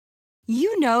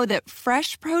you know that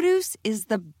fresh produce is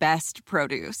the best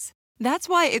produce. That's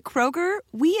why at Kroger,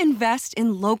 we invest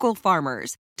in local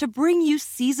farmers to bring you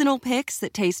seasonal picks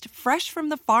that taste fresh from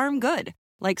the farm good,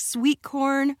 like sweet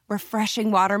corn,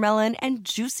 refreshing watermelon, and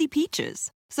juicy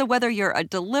peaches. So whether you're a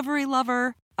delivery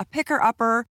lover, a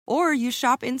picker-upper, or you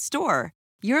shop in-store,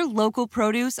 your local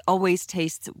produce always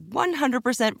tastes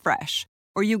 100% fresh,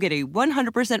 or you get a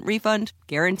 100% refund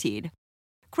guaranteed.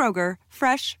 Kroger,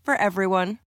 fresh for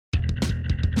everyone.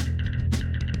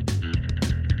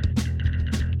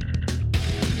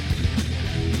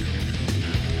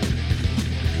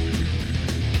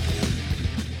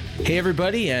 Hey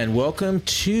everybody, and welcome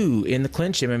to In the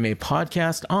Clinch MMA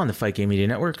podcast on the Fight Game Media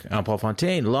Network. I'm Paul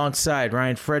Fontaine alongside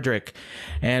Ryan Frederick,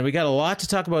 and we got a lot to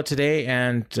talk about today,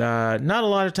 and not a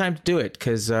lot of time to do it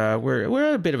because we're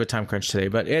at a bit of a time crunch today.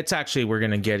 But it's actually, we're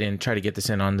going to try to get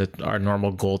this in on our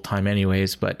normal goal time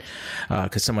anyways, but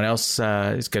because someone else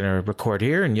is going to record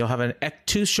here, and you'll have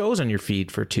two shows on your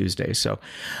feed for Tuesday. So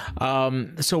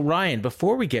Ryan,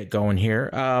 before we get going here,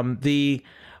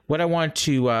 what I want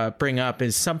to bring up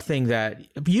is something that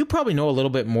you probably know a little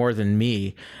bit more than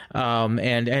me.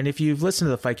 And if you've listened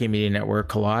to the Fight Game Media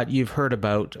Network a lot, you've heard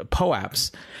about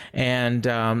POAPs. And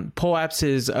POAPs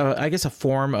is, I guess, a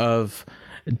form of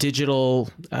digital,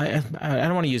 I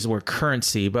don't want to use the word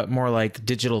currency, but more like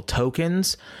digital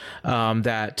tokens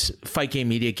that Fight Game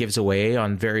Media gives away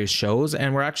on various shows.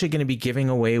 And we're actually going to be giving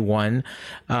away one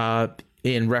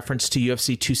in reference to UFC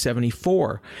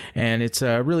 274. And it's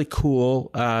a really cool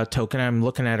token. I'm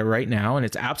looking at it right now, and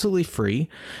it's absolutely free.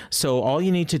 So all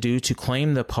you need to do to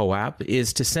claim the POAP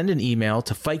is to send an email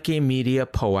to Fight Game Media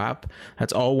POAP.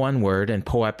 That's all one word, and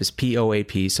POAP is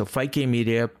P-O-A-P. So Fight Game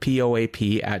Media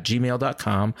POAP at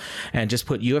gmail.com, and just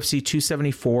put UFC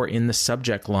 274 in the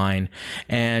subject line,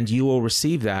 and you will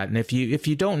receive that. And if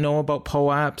you don't know about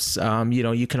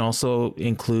POAPs, you can also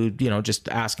include, just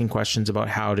asking questions about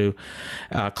how to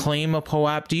claim a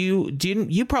POAP. Do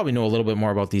you probably know a little bit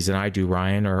more about these than I do,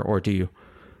 Ryan, or do you?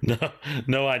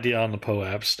 No idea on the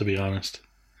POAPs, to be honest.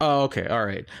 Oh, okay. All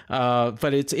right.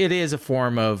 But it is a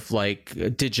form of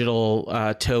like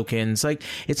digital tokens. Like,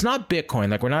 it's not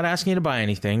Bitcoin. Like, we're not asking you to buy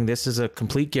anything. This is a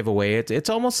complete giveaway. It's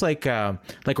almost like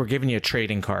we're giving you a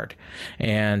trading card,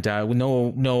 and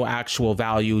no actual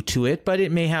value to it, but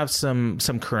it may have some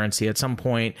currency at some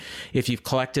point. If you've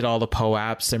collected all the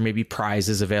POAPs, there may be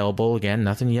prizes available. Again,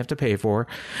 nothing you have to pay for.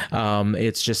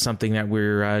 It's just something that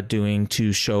we're doing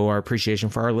to show our appreciation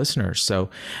for our listeners. So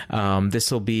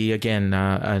this will be, again,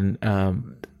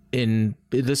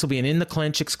 this will be an In the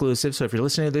Clinch exclusive. So if you're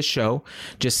listening to this show,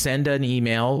 just send an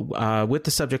email with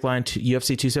the subject line to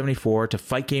UFC 274 to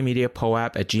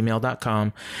fightgamemediapoap at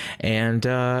gmail.com,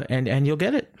 and you'll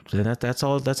get it. That's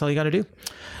all you got to do.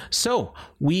 So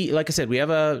like I said, we have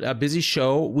a busy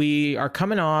show. We are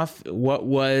coming off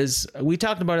we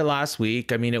talked about it last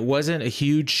week. I mean, it wasn't a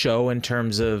huge show in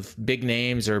terms of big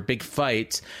names or big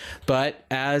fights, but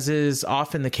as is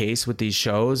often the case with these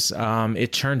shows,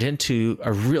 it turned into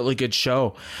a really good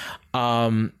show.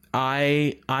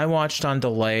 I watched on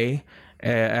delay,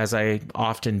 as I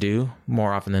often do,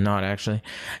 more often than not, actually.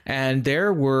 And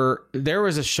there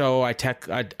was a show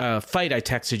a fight I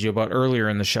texted you about earlier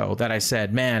in the show that I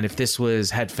said, man, if this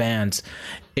had fans,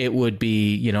 it would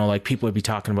be, like people would be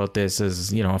talking about this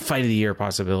as, a fight of the year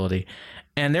possibility.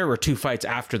 And there were two fights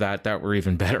after that were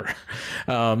even better.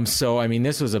 So, I mean,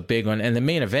 this was a big one. And the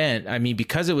main event, I mean,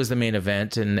 because it was the main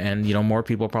event and more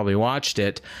people probably watched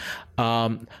it,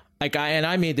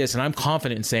 I made this, and I'm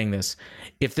confident in saying this.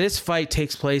 If this fight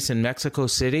takes place in Mexico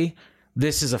City,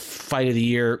 this is a fight of the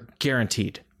year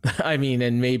guaranteed. I mean,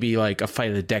 and maybe like a fight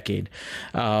of the decade.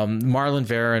 Marlon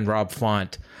Vera and Rob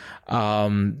Font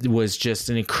was just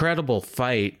an incredible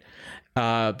fight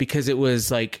because it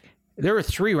was like there were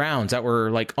 3 rounds that were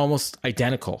like almost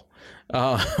identical.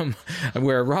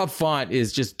 Where Rob Font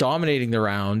is just dominating the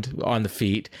round on the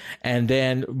feet, and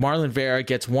then Marlon Vera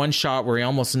gets one shot where he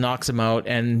almost knocks him out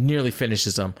and nearly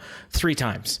finishes him 3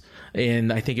 times.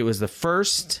 And I think it was the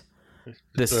first,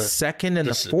 the second, and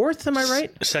the fourth. Am I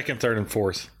right? Second, third, and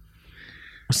fourth.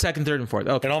 Second, third, and fourth.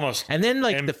 Okay. And then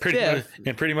the fifth,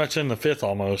 and pretty much in the fifth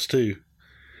almost too.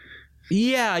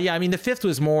 Yeah. I mean, the fifth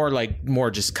was more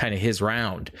just kind of his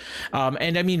round.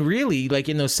 And I mean, really, like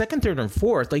in those second, third, and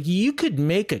fourth, like you could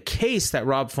make a case that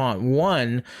Rob Font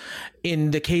won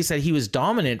in the case that he was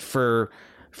dominant for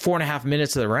 4.5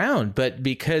 minutes of the round. But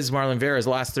because Marlon Vera's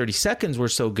last 30 seconds were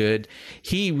so good,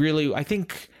 he really, I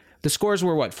think the scores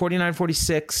were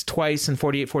 49-46 twice and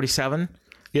 48-47.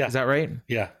 Yeah. Is that right?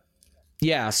 Yeah.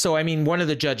 Yeah, so I mean, one of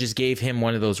the judges gave him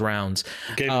one of those rounds.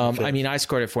 I mean, I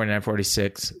scored at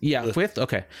 49-46. Yeah, fifth.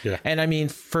 Okay. Yeah. And I mean,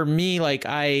 for me, like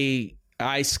I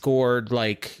scored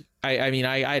like I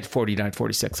had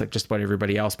 49-46, like just about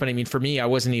everybody else. But I mean, for me, I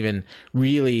wasn't even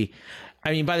really.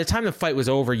 I mean, by the time the fight was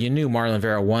over, you knew Marlon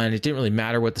Vera won. It didn't really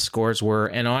matter what the scores were.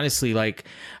 And honestly, like,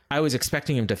 I was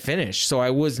expecting him to finish. So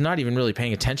I was not even really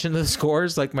paying attention to the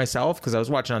scores like myself, because I was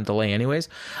watching on delay anyways.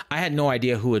 I had no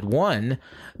idea who had won.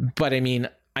 But I mean,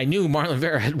 I knew Marlon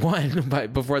Vera had won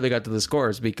before they got to the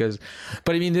scores because of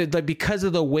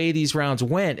the way these rounds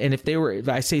went. And if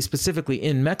I say specifically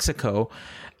in Mexico,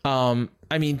 I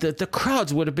mean, the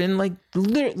crowds would have been like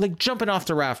jumping off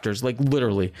the rafters, like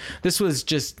literally. This was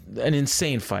just an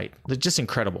insane fight, just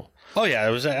incredible. Oh yeah,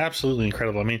 it was absolutely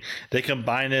incredible. I mean, they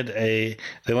landed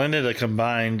a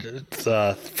combined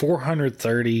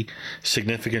 430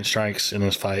 significant strikes in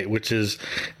this fight, which is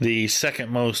the second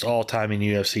most all time in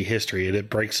UFC history. And it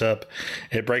breaks up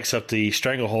the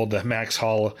stranglehold that Max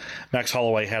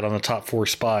Holloway had on the top 4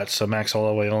 spots. So Max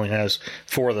Holloway only has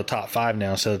 4 of the top 5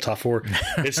 now instead of the top 4.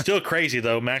 It's still crazy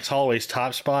though. Max Holloway's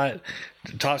top spot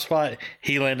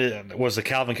he landed was the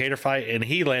Calvin Kattar fight, and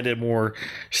he landed more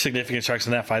significant strikes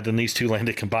in that fight than these two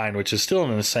landed combined, which is still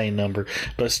an insane number.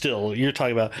 But still, you're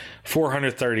talking about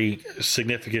 430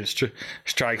 significant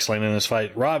strikes landed in this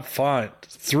fight. Rob Font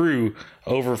threw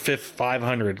over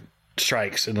 500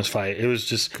 strikes in this fight. It was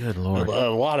just good Lord.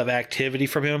 A lot of activity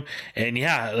from him. And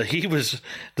yeah, he was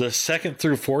the second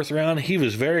through fourth round. He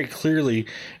was very clearly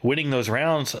winning those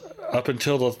rounds up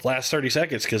until the last 30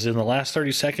 seconds, because in the last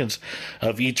 30 seconds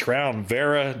of each round,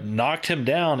 Vera knocked him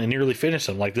down and nearly finished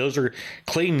him. Like, those are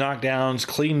clean knockdowns,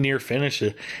 clean near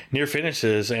finishes.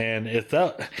 And if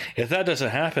that doesn't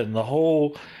happen, the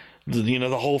whole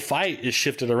fight is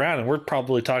shifted around, and we're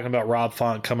probably talking about Rob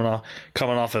Font coming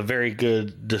off a very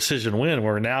good decision win,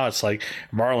 where now it's like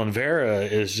Marlon Vera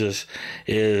is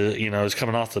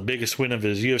coming off the biggest win of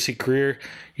his UFC career,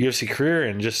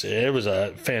 and just, it was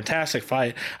a fantastic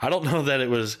fight. I don't know that it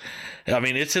was, I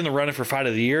mean, it's in the running for fight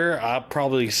of the year. I'll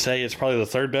probably say it's probably the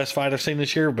third best fight I've seen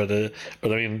this year, but it's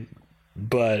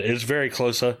very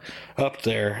close up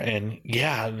there. And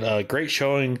yeah, great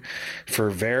showing for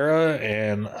Vera.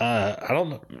 And I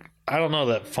don't know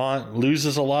that Font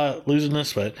loses a lot losing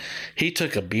this, but he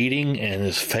took a beating and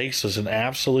his face was an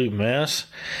absolute mess.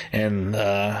 And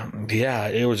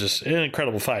it was just an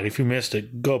incredible fight. If you missed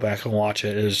it, go back and watch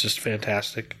it. It was just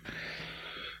fantastic.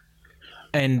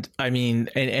 And I mean,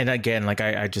 and again, like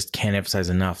I just can't emphasize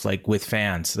enough, like with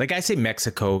fans, like I say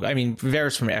Mexico, I mean,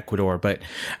 Vera's from Ecuador, but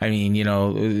I mean,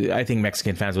 I think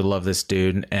Mexican fans would love this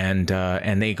dude, and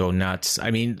they go nuts.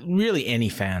 I mean, really any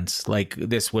fans, like,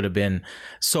 this would have been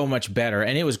so much better.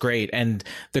 And it was great. And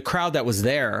the crowd that was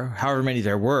there, however many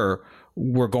there were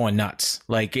going nuts.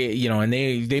 Like, and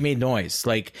they made noise.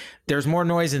 Like, there's more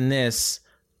noise in this,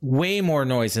 way more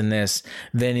noise in this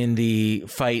than in the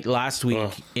fight last week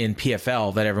in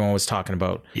PFL that everyone was talking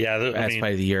about. Yeah, as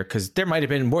fight of the year, because there might have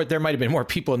been more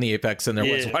people in the Apex than there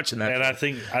was watching that. And I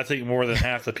think more than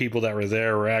half the people that were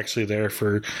there were actually there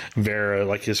for Vera,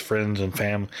 like his friends and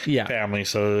family.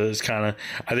 So it's I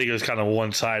think it was kind of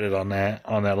one-sided on that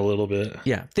a little bit.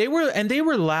 Yeah, they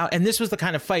were loud, and this was the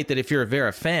kind of fight that if you're a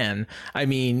Vera fan, I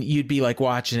mean, you'd be like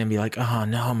watching and be like, oh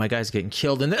no, my guy's getting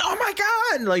killed, and then oh my god,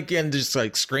 and just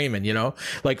like screaming,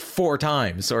 like 4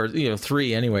 times or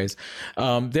 3 anyways.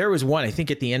 There was one, I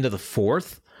think, at the end of the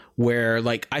 4th where,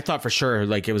 like, I thought for sure,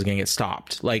 like, it was going to get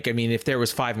stopped. Like, I mean, if there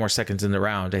was 5 more seconds in the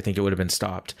round, I think it would have been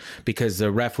stopped because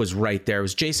the ref was right there. It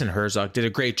was Jason Herzog, did a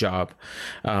great job,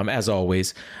 as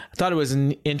always. I thought it was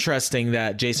interesting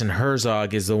that Jason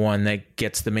Herzog is the one that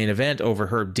gets the main event over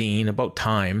Herb Dean. About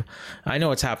time. I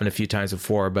know it's happened a few times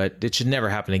before, but it should never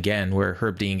happen again where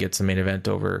Herb Dean gets the main event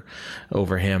over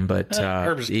him. But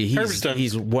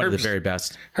he's one of the very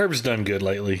best. Herb's done good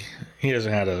lately. He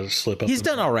hasn't had a slip up. He's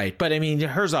done all right, but I mean,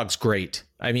 Herzog's great.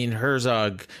 I mean,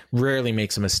 Herzog rarely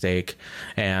makes a mistake,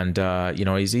 and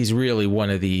he's really one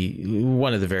of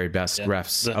the very best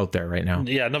refs out there right now.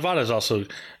 Yeah,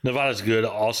 Nevada's good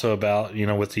also about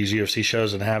with these UFC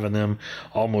shows and having them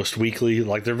almost weekly.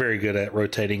 Like, they're very good at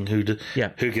rotating who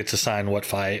gets assigned what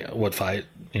fight.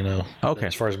 Okay.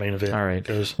 As far as main event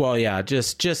goes. Well, yeah,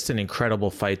 just an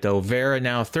incredible fight though. Vera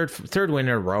now third win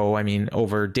in a row. I mean,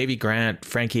 over Davey Grant,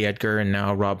 Frankie Edgar, and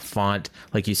now Rob Font.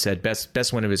 Like you said,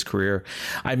 best win of his career.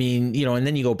 I mean, and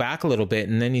then you go back a little bit,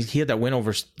 and then he had that win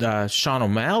over Sean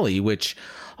O'Malley, which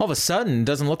all of a sudden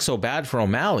doesn't look so bad for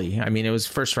O'Malley. I mean, it was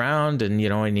first round, and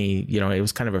and he, it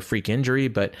was kind of a freak injury,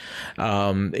 but like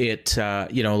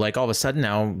all of a sudden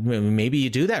now maybe you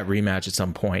do that rematch at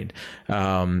some point,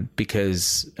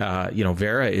 because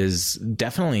Vera is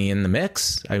definitely in the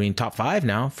mix. I mean, top 5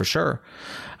 now for sure.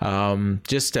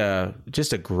 Just a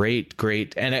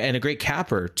great and a great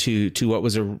capper to what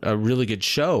was a really good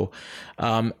show.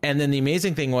 And then the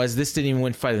amazing thing was, this didn't even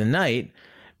win fight of the night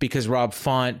because Rob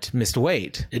Font missed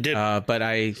weight. It did.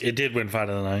 It did win fight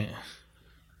of the night.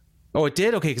 Oh, it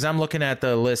did? Okay, because I'm looking at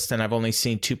the list and I've only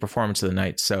seen 2 performances of the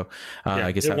night. So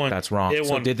I guess that's wrong.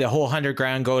 So did the whole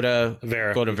 $100,000 go to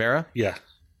Vera? Yeah.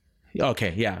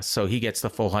 Okay, yeah. So he gets the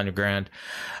full $100,000.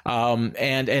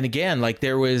 And again, like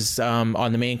there was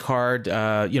on the main card,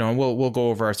 we'll go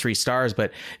over our 3 stars,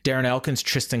 but Darren Elkins,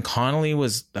 Tristan Connolly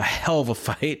was a hell of a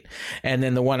fight. And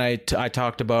then the one I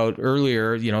talked about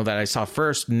earlier, that I saw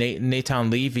first, Nathan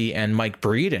Levy and Mike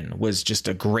Breeden, was just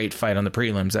a great fight on the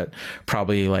prelims that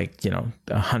probably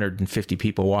 150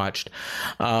 people watched.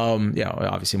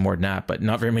 Obviously more than that, but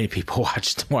not very many people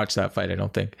watched that fight, I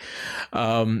don't think.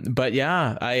 But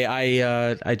yeah,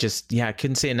 I just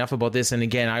couldn't say enough about this. And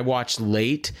again, I watched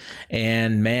late,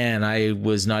 and man, I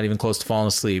was not even close to falling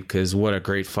asleep, because what a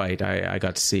great fight I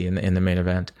got to see in the main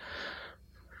event.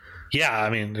 Yeah, I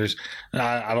mean,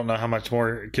 I don't know how much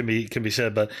more can be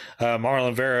said, but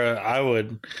Marlon Vera, I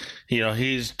would,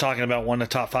 he's talking about wanting a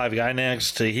top 5 guy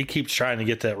next. He keeps trying to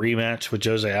get that rematch with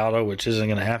Jose Aldo, which isn't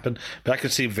going to happen. But I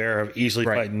could see Vera easily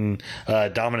fighting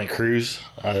Dominic Cruz.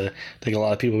 I think a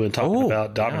lot of people have been talking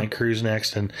about Dominic Cruz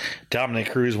next, and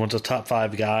Dominic Cruz wants a top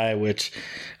 5 guy, which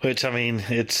I mean,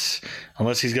 it's,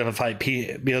 unless he's going to fight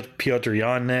Piotr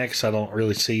Jan next, I don't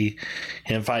really see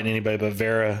him fighting anybody but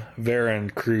Vera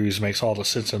and Cruz. Makes all the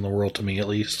sense in the world to me, at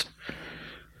least.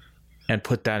 And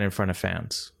put that in front of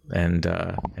fans, and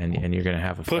you're going to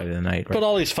have a fight of the night. Right? But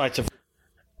all these fights have.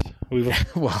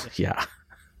 Well, yeah.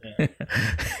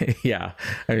 Yeah.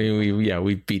 I mean,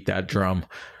 we beat that drum.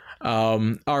 All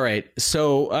right.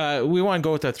 So we want to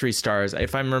go with the 3 stars.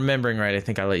 If I'm remembering right, I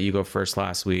think I let you go first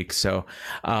last week. So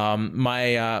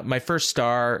my first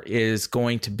star is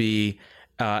going to be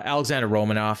Alexander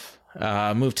Romanov.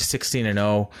 Moved to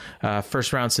 16-0,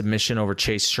 first round submission over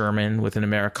Chase Sherman with an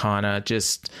Americana.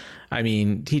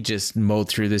 He just mowed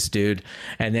through this dude,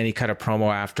 and then he cut a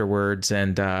promo afterwards.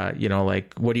 And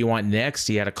what do you want next?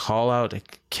 He had a call out. I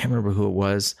can't remember who it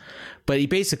was, but he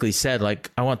basically said,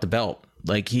 I want the belt.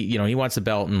 He wants a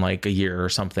belt in a year or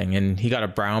something, and he got a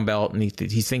brown belt, and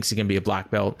he thinks he can be a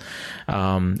black belt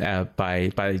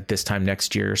by this time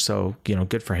next year. So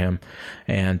good for him,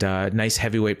 and nice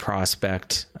heavyweight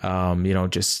prospect.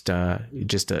 Just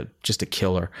a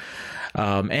killer,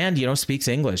 and speaks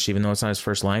English even though it's not his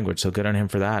first language. So good on him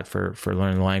for that, for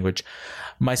learning the language.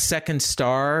 My second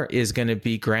star is going to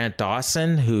be Grant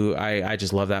Dawson, who I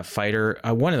just love that fighter.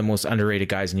 One of the most underrated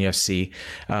guys in UFC.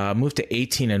 Moved to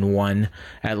 18-1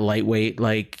 at lightweight.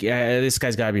 This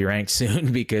guy's got to be ranked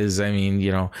soon, because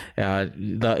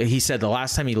he said the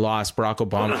last time he lost, Barack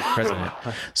Obama was president.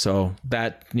 So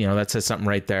that says something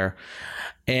right there.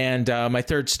 And my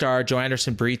third star, Joe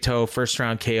Anderson Brito, first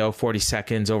round KO, 40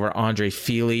 seconds over Andre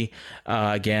Fili.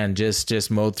 Again, just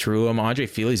mowed through him. Andre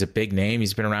Fili's a big name.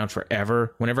 He's been around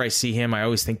forever. Whenever I see him, I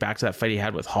always think back to that fight he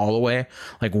had with Holloway,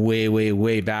 way, way,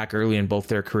 way back early in both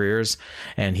their careers.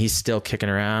 And he's still kicking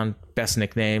around. Best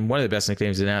nickname, one of the best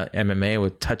nicknames in MMA,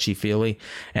 with Touchy Feely.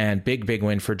 And big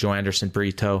win for Joe Anderson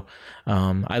Brito.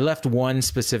 I left one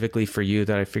specifically for you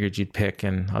that I figured you'd pick,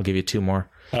 and I'll give you 2 more.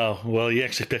 Oh, well, you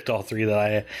actually picked all 3 that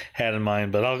I had in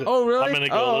mind, but really? I'm going to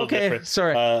go a little different.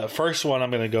 Sorry. First one I'm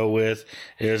going to go with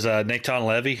is Nathan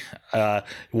Levy.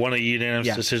 Won a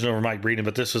unanimous decision over Mike Breeden,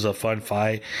 but this was a fun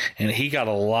fight, and he got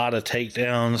a lot of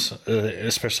takedowns,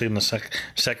 especially in the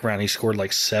second round. He scored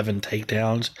 7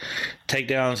 takedowns,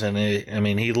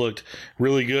 and he looked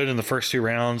really good in the first 2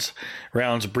 rounds.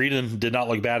 Breeden did not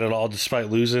look bad at all despite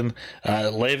losing.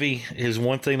 Levy is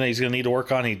one thing that he's going to need to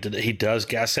work on. He does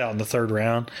gas out in the third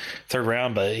round, but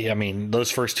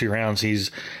those first 2 rounds he's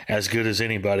as good as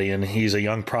anybody, and he's a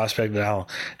young prospect now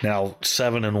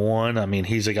 7-1.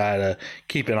 He's a guy to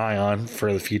keep an eye on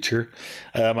for the future.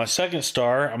 My second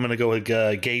star, I'm going to go with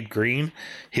Gabe Green.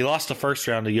 He lost the first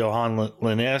round to Johan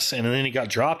Linnes, and then he got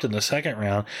dropped in the second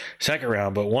round.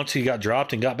 But once he got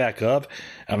dropped and got back up,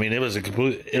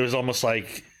 it was almost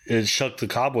like it shook the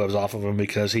cobwebs off of him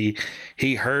because he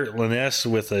hurt Liness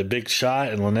with a big shot,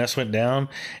 and Liness went down,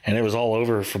 and it was all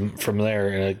over from there.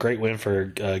 And a great win for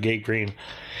Gabe Green.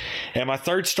 And my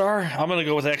third star, I'm going to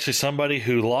go with actually somebody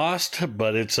who lost,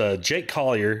 but it's Jake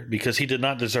Collier, because he did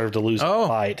not deserve to lose that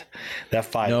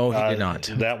fight. No, he did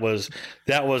not. That was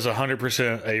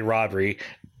 100% a robbery.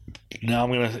 Now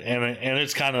I'm gonna, and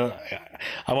it's kind of,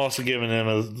 I'm also giving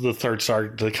him the third star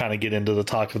to kind of get into the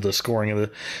talk of the scoring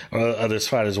of this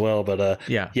fight as well. But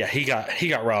he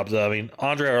got robbed. I mean,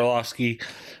 Andrei Arlovski,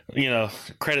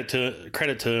 credit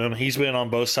to him. He's been on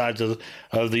both sides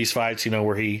of these fights.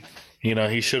 Where he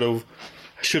should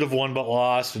have won but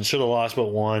lost, and should have lost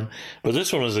but won. But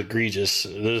this one was egregious.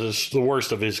 This is the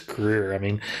worst of his career. I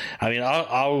mean,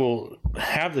 I will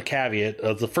have the caveat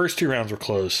of the first 2 rounds were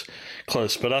close,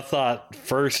 but I thought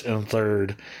first and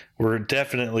third were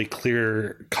definitely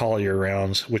clear Collier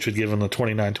rounds, which would give him the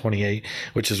 29-28,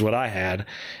 which is what I had.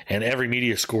 And every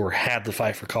media score had the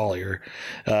fight for Collier.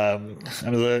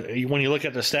 When you look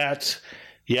at the stats,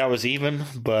 yeah, it was even,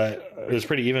 but it was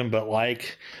pretty even. But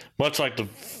much like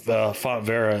the Font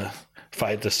Vera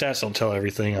fight, the stats don't tell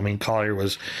everything. I mean, Collier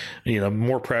was,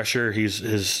 more pressure.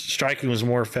 His striking was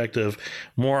more effective,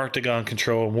 more octagon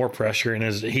control, more pressure, and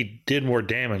he did more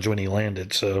damage when he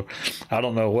landed. So I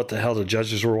don't know what the hell the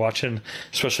judges were watching,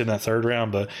 especially in that third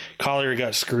round. But Collier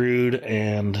got screwed,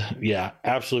 and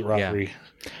absolute robbery. Yeah.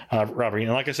 Robbery.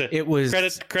 And like I said, it was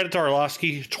credit to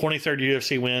Arlovski, 23rd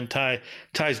UFC win,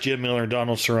 ties Jim Miller and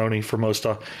Donald Cerrone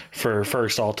for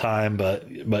first all time.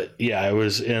 But yeah, it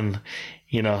was in,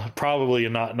 probably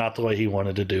not the way he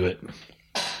wanted to do it.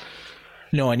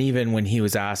 No, and even when he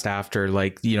was asked after,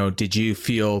 did you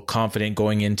feel confident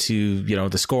going into,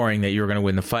 the scoring that you were going to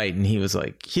win the fight? And he was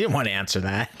like, he didn't want to answer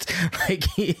that.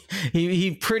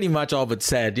 He pretty much all but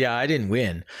said, yeah, I didn't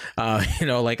win.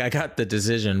 I got the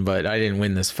decision, but I didn't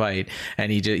win this fight.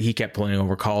 And he kept pulling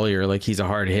over Collier like he's a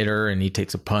hard hitter and he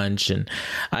takes a punch. And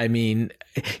I mean,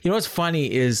 what's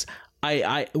funny is,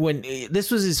 when this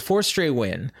was his 4th straight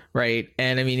win, right?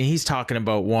 And I mean, he's talking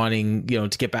about wanting, to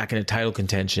get back into title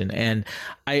contention. And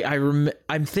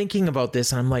I'm thinking about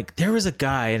this, and I'm like, there was a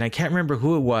guy, and I can't remember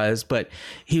who it was, but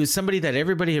he was somebody that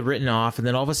everybody had written off. And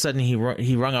then all of a sudden he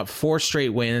rung up 4 straight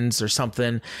wins or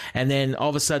something. And then all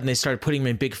of a sudden they started putting him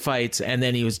in big fights, and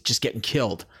then he was just getting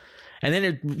killed. And then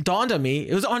it dawned on me,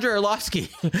 it was Andrei Arlovski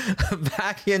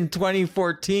back in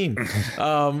 2014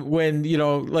 when,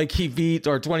 he beat,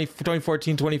 or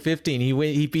 2014, 2015,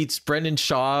 he beats Brendan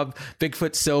Schaub,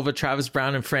 Bigfoot Silva, Travis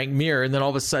Brown, and Frank Mir. And then all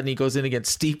of a sudden he goes in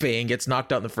against Stipe and gets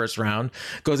knocked out in the first round,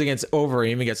 goes against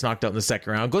Overeem and gets knocked out in the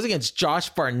second round, goes against Josh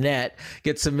Barnett,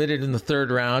 gets submitted in the third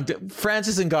round,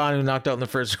 Francis Ngannou knocked out in the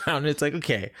first round. And it's like,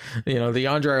 okay, the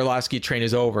Andrei Arlovski train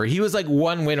is over. He was like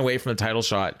 1 win away from the title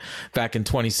shot back in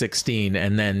 2016.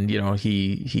 And then,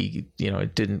 he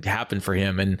it didn't happen for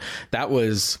him. And that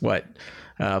was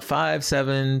 5,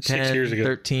 7, 10, 6 years ago.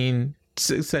 13,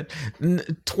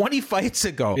 20 fights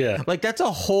ago. Yeah. That's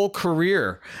a whole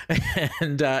career.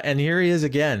 And here he is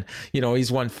again.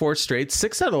 He's won 4 straight,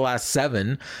 6 out of the last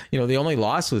 7. The only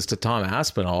loss was to Tom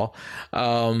Aspinall.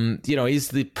 He's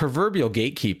the proverbial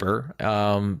gatekeeper.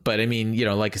 But I mean,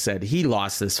 like I said, he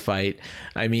lost this fight.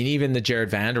 I mean, even the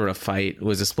Jared Vanderaa fight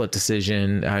was a split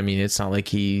decision. I mean, it's not like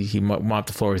he mopped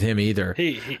the floor with him either.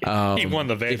 He won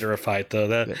the Vanderaa fight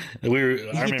though.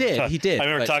 He did. I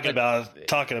remember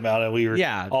talking about it. We were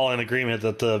all in agreement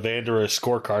that the Vanderaa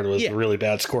scorecard was a really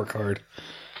bad scorecard.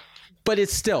 But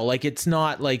it's still it's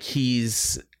not like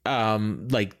he's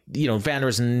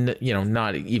Vander's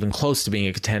not even close to being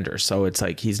a contender. So it's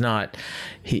like he's and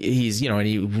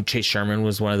Chase Sherman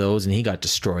was one of those, and he got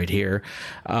destroyed here.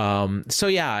 So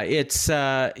yeah, it's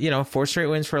 4 straight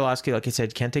wins for Arlovski. Like I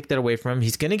said, can't take that away from him.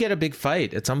 He's gonna get a big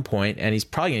fight at some point, and he's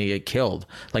probably gonna get killed.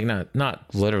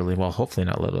 Not literally. Well, hopefully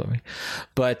not literally.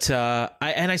 But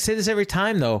I say this every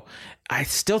time though. I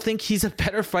still think he's a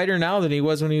better fighter now than he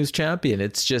was when he was champion.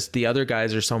 It's just the other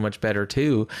guys are so much better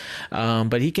too.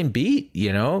 But he can beat,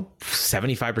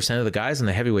 75% of the guys on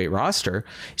the heavyweight roster.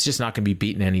 He's just not going to be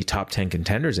beating any top 10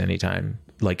 contenders anytime,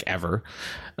 ever.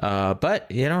 But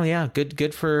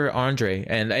good for Andre.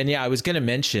 And I was going to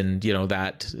mention,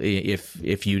 that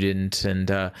if you didn't,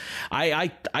 and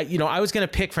I was going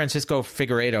to pick Francisco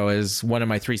Figueiredo as one of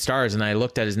my 3 stars, and I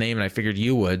looked at his name and I figured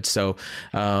you would. So,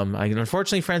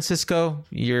 unfortunately, Francisco,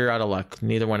 you're out of luck.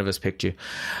 Neither one of us picked you.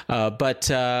 But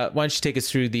why don't you take us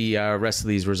through the rest of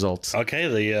these results? Okay.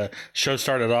 The show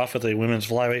started off with a women's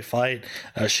flyweight fight.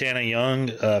 Shanna Young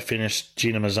finished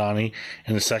Gina Mazzani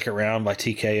in the second round by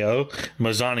TKO.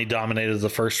 Mazzani Mazzani dominated the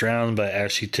first round, but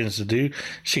as she tends to do,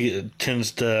 she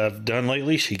tends to have done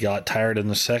lately, she got tired in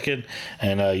the second,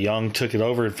 and Young took it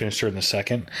over and finished her in the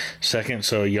second.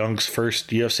 So Young's first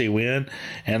UFC win,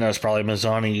 and that was probably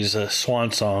Mazzani's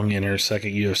swan song in her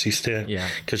second UFC stint. Yeah,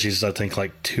 because she's, I think,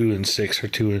 like 2-6 or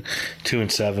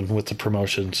 2-7 with the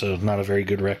promotion, so not a very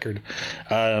good record.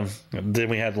 Then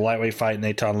we had the lightweight fight,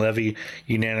 Nathan Levy,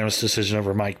 unanimous decision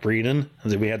over Mike Breeden.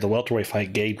 Then we had the welterweight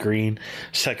fight, Gabe Green,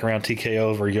 second round TKO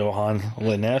over Johan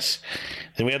Linnes.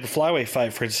 Then we had the flyweight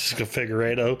fight, Francisco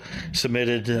Figueiredo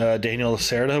submitted Daniel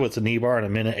Lacerda with the knee bar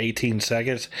in 1:18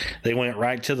 seconds. They went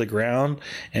right to the ground,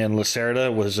 and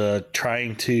Lacerda was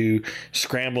trying to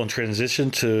scramble and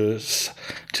transition to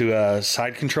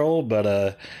side control,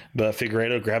 but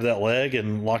Figueiredo grabbed that leg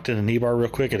and locked in a knee bar real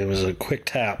quick, and it was a quick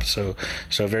tap. So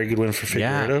a very good win for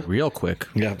Figueiredo. Yeah, real quick.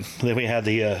 Yeah. Then we had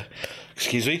the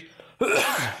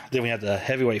then we had the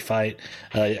heavyweight fight,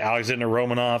 Alexander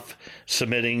Romanov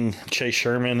submitting Chase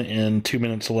Sherman in 2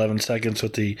 minutes 11 seconds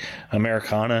with the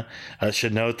Americana. I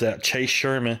should note that Chase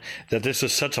Sherman, that this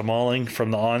was such a mauling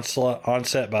from the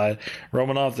onset by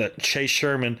Romanov that Chase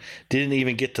Sherman didn't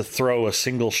even get to throw a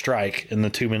single strike in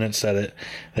the 2 minutes that it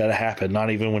happened,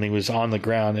 not even when he was on the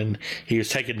ground, and he was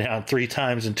taken down 3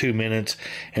 times in 2 minutes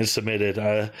and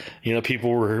submitted.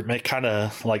 People were kind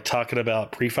of like talking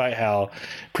about pre-fight,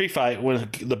 when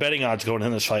the betting odds going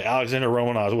in this fight, Alexander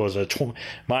Romanov was a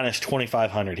minus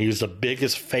 2,500. He was the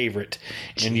biggest favorite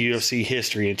in UFC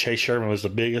history, and Chase Sherman was the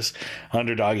biggest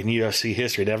underdog in UFC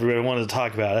history. And everybody wanted to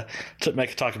talk about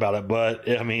it, but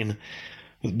I mean,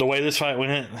 the way this fight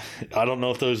went, I don't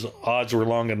know if those odds were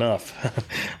long enough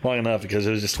because it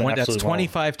was just that's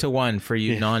 25 to 1 for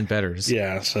you non-bettors.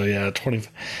 Yeah, so 20.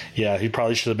 Yeah, he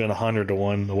probably should have been 100 to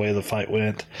 1 the way the fight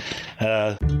went.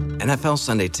 NFL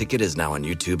Sunday Ticket is now on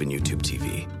YouTube and YouTube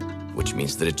TV, which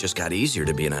means that it just got easier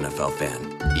to be an NFL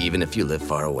fan, even if you live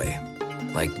far away.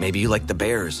 Like maybe you like the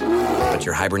Bears, but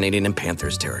you're hibernating in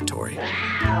Panthers territory.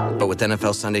 But with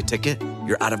NFL Sunday Ticket,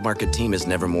 your out-of-market team is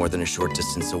never more than a short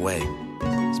distance away.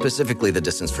 Specifically, the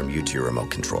distance from you to your remote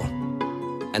control.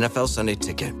 NFL Sunday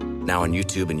Ticket, now on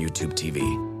YouTube and YouTube TV.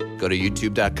 Go to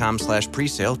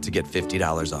youtube.com/presale to get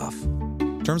 $50 off.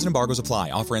 Terms and embargoes apply.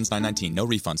 Offer ends 9/19. No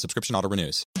refund. Subscription auto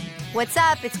renews. What's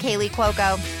up? It's Kaylee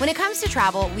Cuoco. When it comes to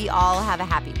travel, we all have a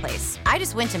happy place. I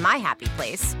just went to my happy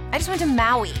place. I just went to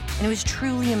Maui, and it was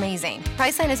truly amazing.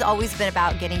 Priceline has always been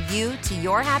about getting you to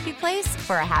your happy place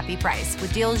for a happy price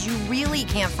with deals you really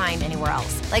can't find anywhere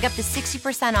else. Like up to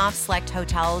 60% off select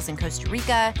hotels in Costa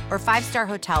Rica or 5-star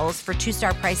hotels for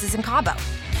 2-star prices in Cabo.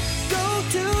 Go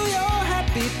to your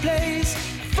happy place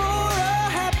for a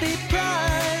happy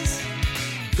price.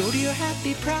 Go to your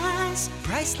happy price,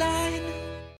 Priceline.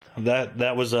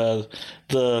 That was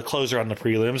the closer on the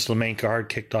prelims. The main card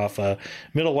kicked off a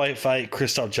middleweight fight.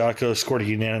 Krzysztof Jotko scored a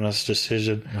unanimous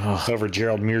decision over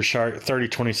Gerald Meerschaert,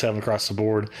 30-27 across the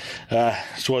board.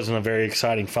 This wasn't a very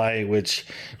exciting fight, which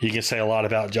you can say a lot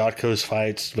about Jotko's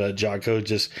fights, but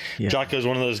Jotko's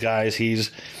one of those guys. He's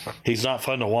not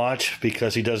fun to watch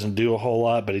because he doesn't do a whole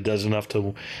lot, but he does enough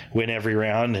to win every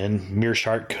round, and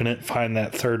Meerschaert couldn't find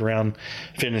that third round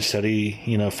finish that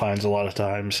he finds a lot of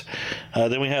times.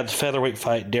 Then we had the featherweight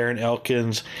fight, Darren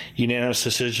Elkins, unanimous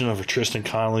decision over Tristan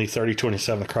Connolly,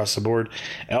 30-27 across the board.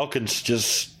 Elkins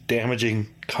just damaging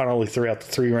Connolly throughout the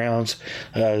 3 rounds.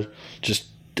 Just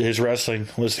his wrestling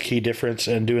was the key difference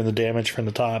and doing the damage from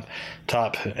the top.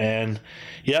 And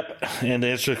and to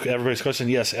answer everybody's question,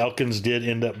 yes, Elkins did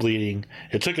end up bleeding.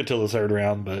 It took until the 3rd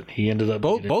round, but he ended up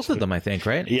both of them, I think,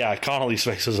 right? Yeah, Connolly's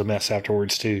face was a mess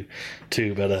afterwards too.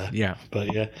 But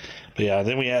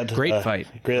then we had great fight.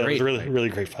 It was a really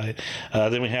great fight.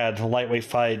 Then we had a lightweight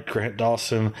fight, Grant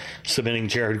Dawson submitting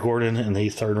Jared Gordon in the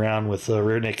 3rd round with a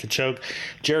rear naked choke.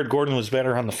 Jared Gordon was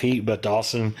better on the feet, but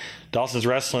Dawson's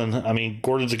wrestling, I mean,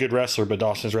 Gordon's a good wrestler, but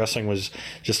Dawson's wrestling was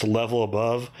just a level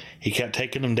above. He kept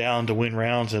taking him down to win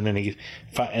rounds, and then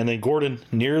Gordon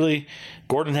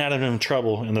had him in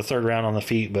trouble in the 3rd round on the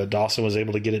feet, but Dawson was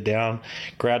able to get it down,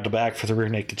 grabbed the back for the rear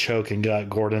naked choke, and got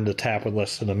Gordon to tap with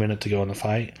less than a minute to go in the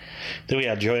fight. Then we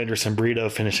had Joe Anderson Brito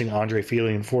finishing Andre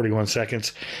Fili in 41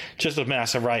 seconds. Just a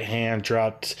massive right hand,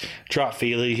 dropped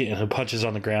Fili, and punches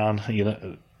on the ground,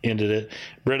 ended it.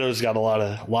 Brito's got a lot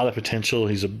of potential.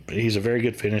 He's a very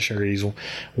good finisher. He's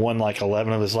won like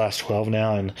 11 of his last 12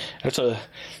 now, and that's a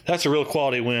real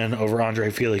quality win over Andre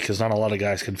Fili because not a lot of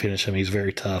guys can finish him. He's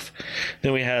very tough.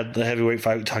 Then we had the heavyweight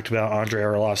fight we talked about, Andre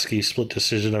Arlovsky split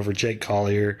decision over Jake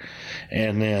Collier,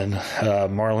 and then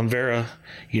Marlon Vera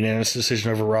unanimous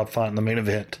decision over Rob Font in the main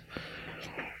event.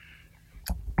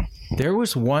 There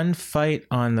was one fight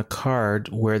on the card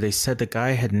where they said the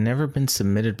guy had never been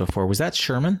submitted before. Was that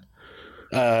Sherman?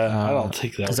 I don't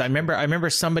think that, because I remember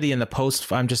somebody in the post.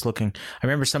 I'm just looking. I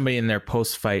remember somebody in their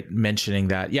post fight mentioning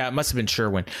that. Yeah, it must have been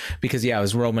Sherwin, because it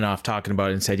was Romanoff talking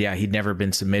about it and said, he'd never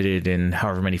been submitted in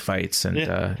however many fights, and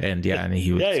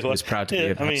he was proud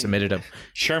to have submitted him.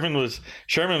 Sherman was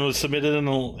submitted in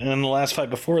the last fight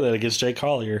before that against Jay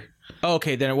Collier. Oh,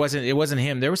 okay, then it wasn't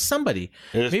him. There was somebody.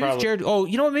 Maybe it was Jared. Oh,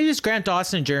 you know what? Maybe it's Grant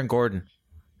Dawson and Jaron Gordon.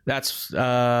 That's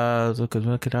look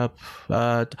it up.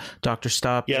 Dr.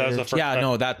 Stop. Yeah, that was the first time.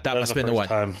 No, that must have been the one.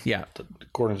 Time yeah,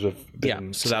 Gordon's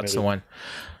been so that's the one.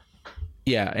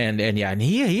 Yeah, and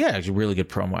he had a really good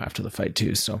promo after the fight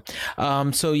too. So,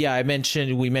 we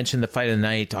mentioned the fight of the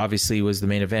night. Obviously, was the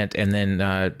main event, and then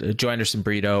Joe Anderson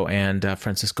Brito and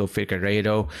Francisco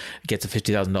Figueiredo gets a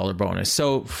 $50,000 bonus.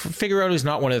 So Figueiredo is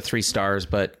not one of the 3 stars,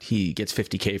 but he gets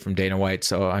 $50K from Dana White.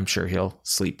 So I'm sure he'll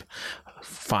sleep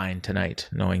fine tonight,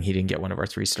 knowing he didn't get one of our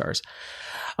 3 stars.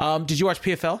 Did you watch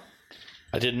PFL?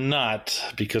 I did not,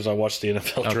 because I watched the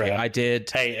NFL draft. I did.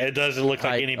 Hey, it doesn't look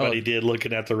like anybody did,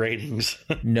 looking at the ratings.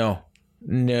 No.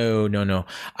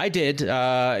 I did.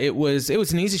 It was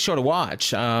an easy show to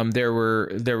watch. There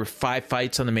were 5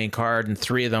 fights on the main card, and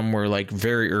 3 of them were like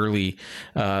very early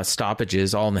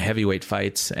stoppages, all in the heavyweight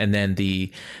fights, and then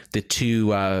the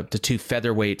two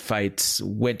featherweight fights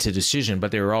went to decision, but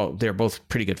they were both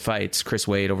pretty good fights. Chris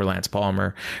Wade over Lance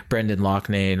Palmer, Brendan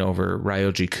Loughnane over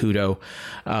Ryoji Kudo,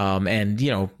 and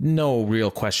no real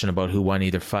question about who won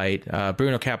either fight.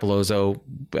 Bruno Capelozzo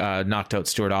knocked out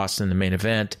Stuart Austin in the main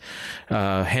event.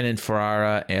 Henan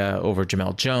Ferrara over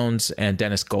Jamel Jones, and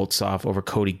Dennis Goltsoff over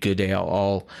Cody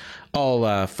Goodale,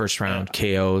 all first round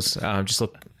KOs. I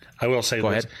will say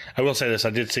this.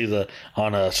 I did see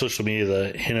on social media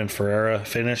the Henan Ferrara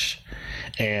finish,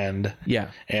 and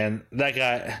that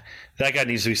guy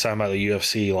needs to be signed by the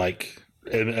UFC like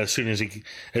as soon as he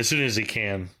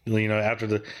can. After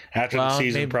the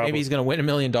season, maybe he's going to win $1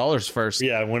 million first.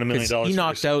 Yeah, win $1 million.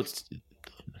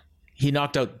 He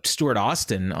knocked out Stuart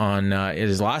Austin on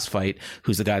his last fight,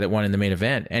 who's the guy that won in the main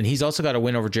event, and he's also got a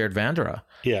win over Jared Vandera.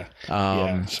 Yeah,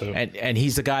 and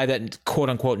he's the guy that quote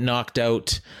unquote knocked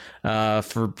out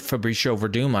for Fabricio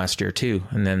Verdum last year too,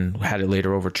 and then had it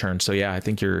later overturned. So I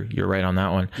think you're right on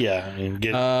that one. Yeah, I mean,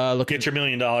 get your $1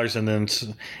 million, and then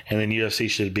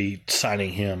UFC should be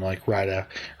signing him like right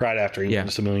after he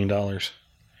wins the $1 million.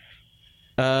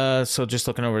 So just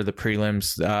looking over the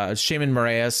prelims, Shayman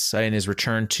Moraes in his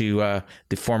return to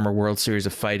the former World Series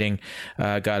of Fighting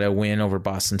got a win over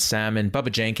Boston Salmon.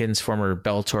 Bubba Jenkins, former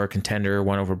Bellator contender,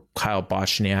 won over Kyle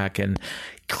Bochniak, and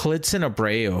Klidson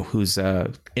Abreu, who's a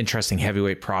interesting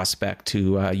heavyweight prospect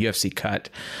to UFC cut,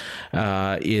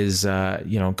 is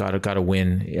got a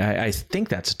win. I think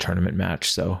that's a tournament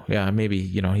match. So maybe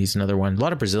he's another one. A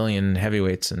lot of Brazilian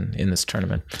heavyweights in this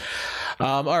tournament.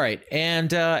 All right,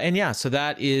 so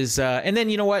that is, and then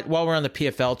while we're on the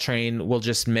PFL train, we'll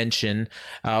just mention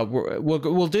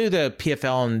we'll do the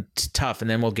PFL and tough, and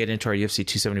then we'll get into our UFC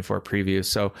 274 preview.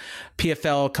 So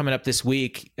PFL coming up this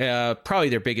week, probably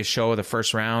their biggest show of the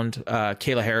first round.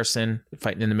 Kayla Harrison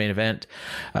fighting in the main event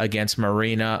against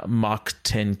Marina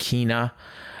Mokhtankina.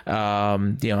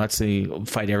 That's the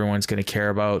fight everyone's going to care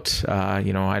about. I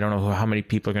don't know how many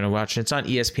people are going to watch it. It's on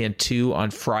ESPN2 on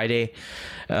Friday,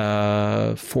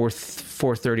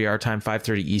 4:30 our time,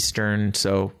 5:30 Eastern.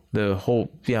 So the whole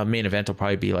main event will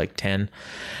probably be like 10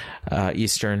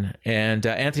 Eastern. And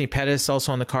Anthony Pettis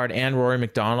also on the card, and Rory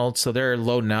McDonald. So they're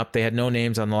loading up. They had no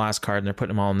names on the last card, and they're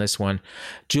putting them all in this one.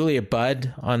 Julia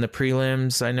Budd on the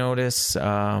prelims, I notice.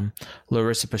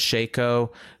 Larissa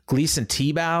Pacheco. Gleason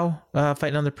Tebow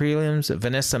fighting on the prelims.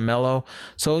 Vanessa Mello.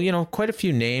 So, quite a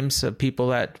few names of people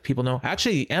that people know.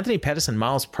 Actually, Anthony Pettis and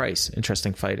Miles Price.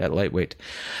 Interesting fight at lightweight.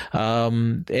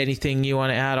 Anything you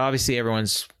want to add? Obviously,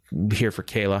 everyone's here for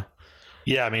Kayla.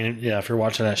 Yeah, I mean, if you're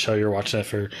watching that show, you're watching it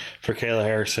for Kayla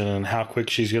Harrison and how quick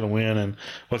she's going to win and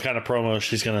what kind of promo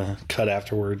she's going to cut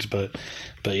afterwards. But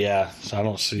so I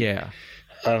don't see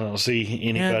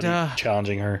anybody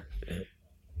challenging her.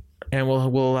 And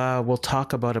we'll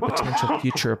talk about a potential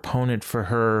future opponent for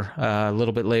her a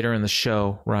little bit later in the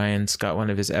show. Ryan's got one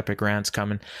of his epic rants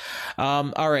coming.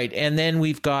 All right, and then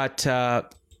we've got the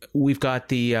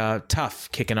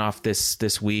tough kicking off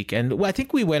this week, and I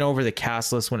think we went over the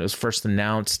cast list when it was first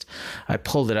announced. I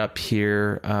pulled it up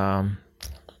here.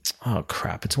 Oh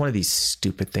crap! It's one of these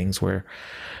stupid things where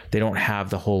they don't have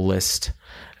the whole list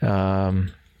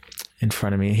in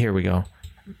front of me. Here we go.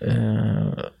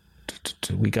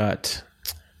 We got.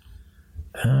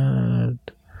 Oh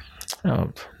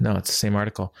no, it's the same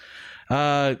article.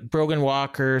 Brogan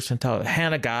Walker,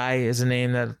 Hannah Guy is a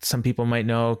name that some people might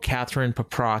know. Catherine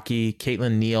Paprocki,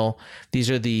 Caitlin Neal. These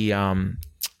are the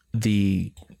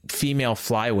female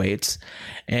flyweights,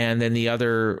 and then the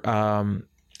other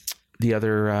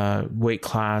weight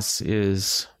class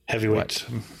is heavyweights.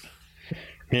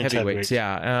 Heavyweights,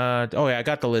 yeah. I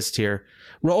got the list here.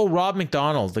 Rob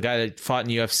McDonald, the guy that fought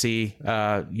in UFC,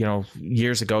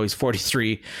 years ago. He's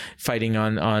 43, fighting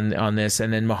on this.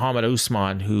 And then Muhammad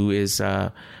Usman, who is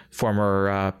a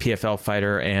former PFL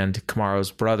fighter and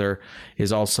Kamaru's brother,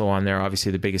 is also on there.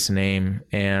 Obviously, the biggest name.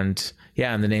 And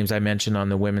the names I mentioned on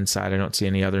the women's side, I don't see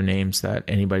any other names that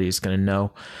anybody is going to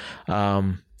know.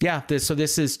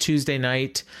 This is Tuesday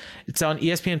night. It's on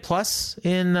ESPN Plus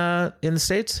in the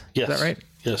States. Yes. Is that right?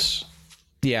 Yes.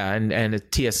 Yeah, and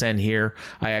at TSN here,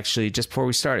 I actually, just before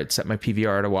we started, set my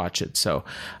PVR to watch it. So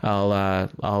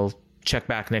I'll check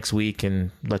back next week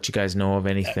and let you guys know of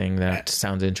anything that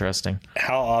sounds interesting.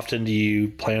 How often do you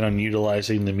plan on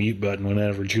utilizing the mute button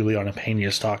whenever Juliana Pena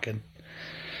is talking?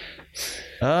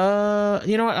 You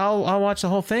know what? I'll watch the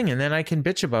whole thing and then I can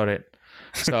bitch about it.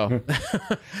 So,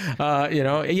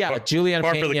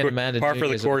 Juliana Pena and Amanda par for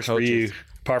the course for you.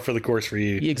 Par for the course for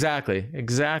you. Exactly.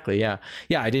 Yeah.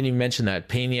 I didn't even mention that.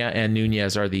 Pena and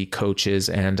Nunez are the coaches,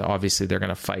 and obviously they're going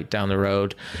to fight down the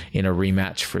road in a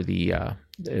rematch for the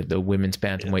women's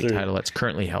bantamweight title that's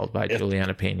currently held by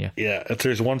Juliana Pena. Yeah. If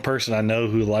there's one person I know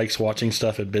who likes watching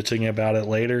stuff and bitching about it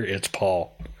later, it's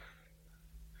Paul.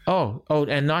 Oh,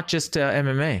 and not just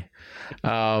MMA.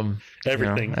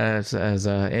 Everything. As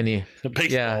any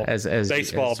baseball, as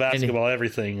baseball, basketball,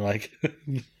 everything like.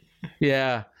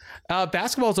 Yeah.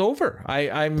 Basketball's over.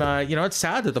 I'm it's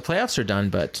sad that the playoffs are done,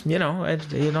 but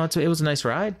it was a nice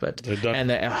ride. But and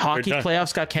the hockey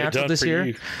playoffs got canceled this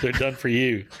year. They're done for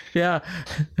you. Yeah.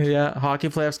 Hockey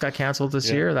playoffs got canceled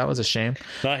this year. That was a shame.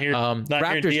 Not here. Not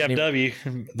here in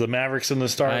DFW. The Mavericks and the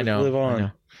Stars live on. I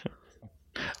know.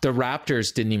 The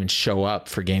Raptors didn't even show up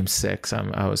for Game 6.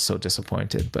 I was so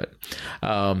disappointed, but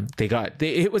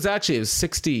it was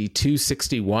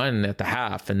 62-61 at the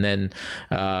half, and then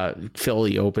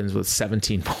Philly opens with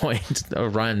 17 points a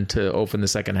run to open the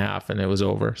second half, and it was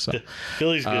over. So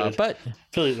Philly's good, but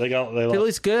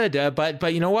Philly's good.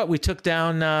 But you know what? We took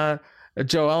down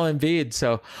Joel Embiid.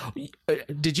 So,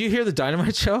 did you hear the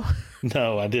Dynamite show?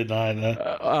 No, I did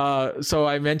not. So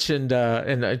I mentioned,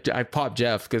 and I popped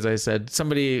Jeff because I said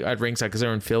somebody at ringside, because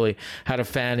they're in Philly, had a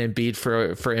fan Embiid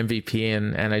for MVP,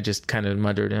 and I just kind of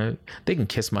muttered, "They can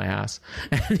kiss my ass,"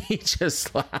 and he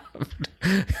just laughed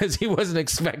because he wasn't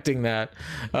expecting that.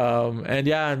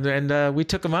 And we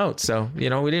took them out. So we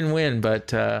didn't win,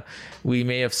 but we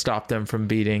may have stopped them from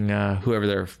beating whoever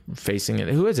they're facing.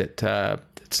 Who is it?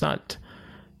 It's not.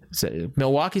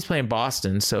 Milwaukee's playing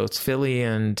Boston, so it's Philly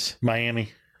and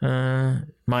Miami.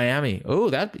 Miami.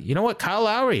 Oh, you know what? Kyle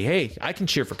Lowry. Hey, I can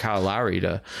cheer for Kyle Lowry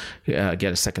to get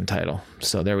a second title.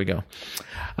 So there we go.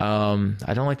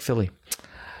 I don't like Philly.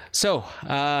 So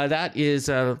that is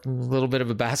a little bit of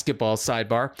a basketball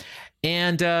sidebar.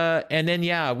 And then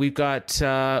we've got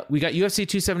UFC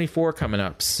 274 coming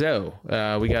up. So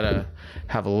we gotta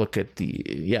have a look at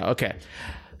okay.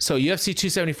 So UFC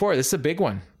 274, this is a big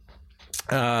one.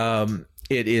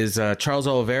 It is Charles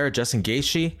Oliveira, Justin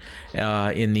Gaethje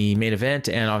in the main event,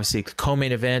 and obviously the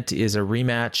co-main event is a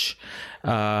rematch,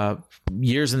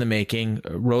 years in the making.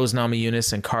 Rose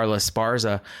Namajunas and Carla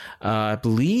Esparza. I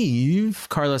believe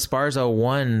Carla Esparza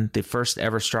won the first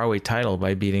ever strawweight title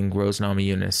by beating Rose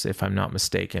Namajunas, if I'm not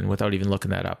mistaken, without even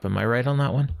looking that up. Am I right on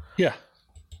that one? Yeah.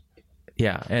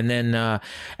 Yeah, and then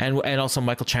and also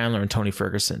Michael Chandler and Tony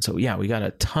Ferguson. So yeah, we got a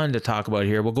ton to talk about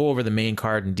here. We'll go over the main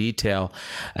card in detail,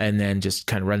 and then just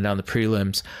kind of run down the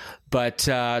prelims. But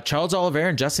Charles Oliveira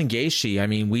and Justin Gaethje. I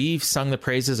mean, we've sung the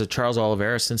praises of Charles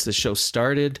Oliveira since the show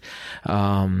started.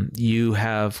 You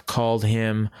have called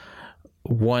him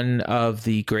one of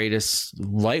the greatest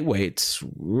lightweights,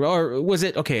 or was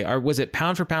it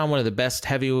pound for pound one of the best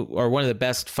heavy, or one of the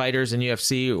best fighters in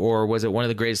UFC, or was it one of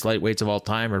the greatest lightweights of all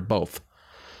time, or both?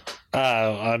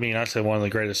 I'd say one of the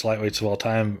greatest lightweights of all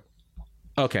time.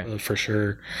 Okay, for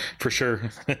sure.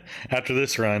 After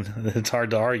this run, it's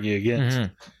hard to argue against.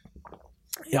 Mm-hmm.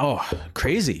 Oh,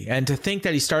 crazy. And to think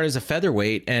that he started as a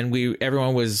featherweight, and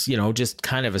everyone was, just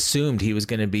kind of assumed he was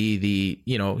going to be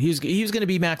he was going to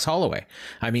be Max Holloway.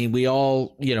 I mean, we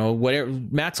all, whatever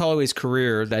Max Holloway's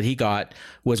career that he got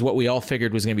was what we all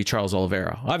figured was going to be Charles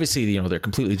Oliveira. Obviously, they're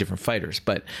completely different fighters,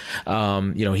 but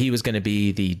he was going to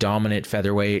be the dominant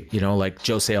featherweight, like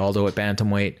Jose Aldo at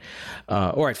bantamweight,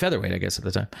 or at featherweight, I guess at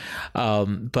the time.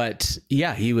 But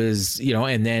yeah, he was,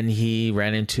 and then he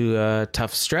ran into a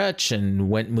tough stretch and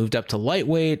then moved up to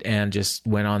lightweight and just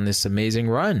went on this amazing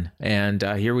run. And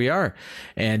here we are.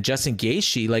 And Justin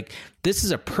Gaethje, like, this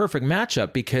is a perfect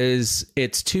matchup because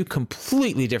it's two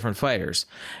completely different fighters,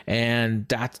 and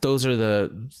those are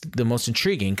the most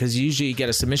intriguing, because usually you get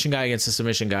a submission guy against a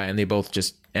submission guy and they both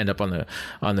just end up on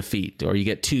the feet, or you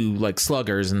get two like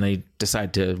sluggers and they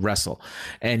decide to wrestle.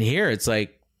 And here it's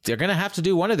like they're gonna have to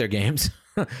do one of their games.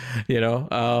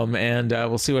 And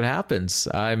we'll see what happens.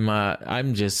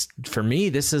 I'm just, for me,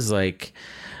 this is like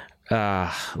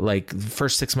the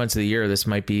first 6 months of the year, this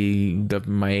might be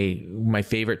my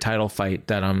favorite title fight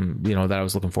that that I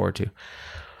was looking forward to.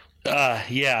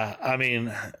 Yeah, I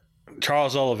mean,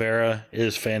 Charles Oliveira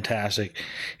is fantastic.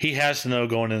 He has to know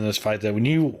going into this fight that when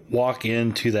you walk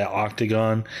into that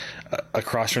octagon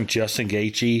across from Justin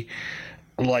Gaethje,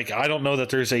 like, I don't know that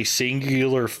there's a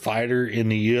singular fighter in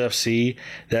the UFC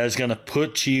that is going to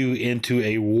put you into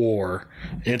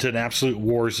an absolute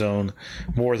war zone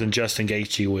more than Justin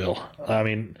Gaethje will. I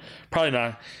mean, probably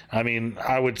not. I mean,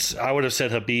 I would have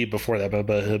said Khabib before that, but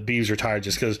Khabib's retired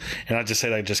just because, and I just say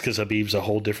that just because Khabib's a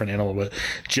whole different animal. But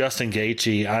Justin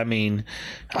Gaethje, I mean,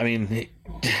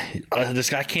 this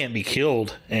guy can't be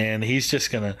killed, and he's just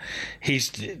gonna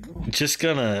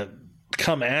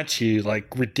come at you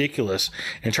like ridiculous.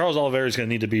 And Charles Oliveira is going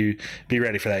to need to be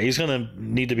ready for that. He's going to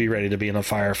need to be ready to be in a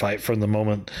firefight from the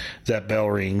moment that bell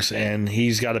rings, and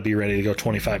he's got to be ready to go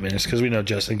 25 minutes, because we know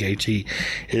Justin Gaethje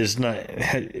is not,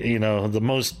 the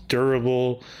most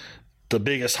durable, the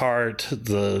biggest heart,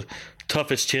 the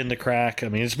toughest chin to crack. I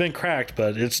mean, it's been cracked,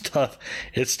 but it's tough.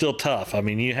 It's still tough. I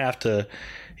mean, you have to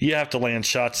land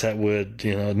shots that would,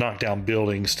 knock down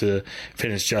buildings to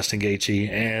finish Justin Gaethje.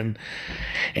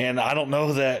 And I don't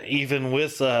know that even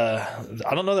with, I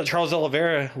don't know that Charles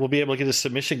Oliveira will be able to get his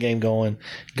submission game going,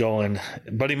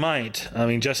 but he might. I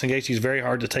mean, Justin Gaethje is very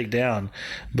hard to take down,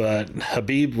 but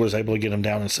Khabib was able to get him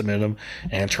down and submit him.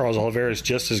 And Charles Oliveira is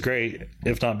just as great,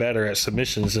 if not better, at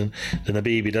submissions than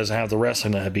Khabib. He doesn't have the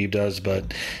wrestling that Khabib does,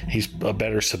 but he's a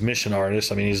better submission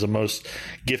artist. I mean, he's the most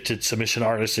gifted submission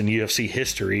artist in UFC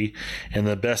history, and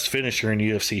the best finisher in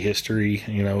UFC history.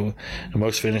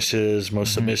 Most finishes,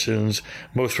 most submissions,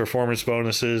 most performance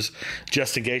bonuses.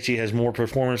 Justin Gaethje has more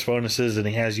performance bonuses than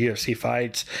he has UFC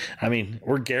fights. I mean,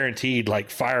 we're guaranteed like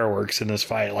fireworks in this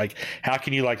fight. Like, how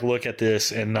can you look at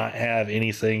this and not have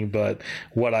anything but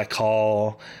what I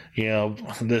call,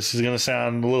 this is going to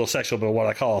sound a little sexual, but what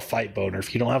I call a fight boner.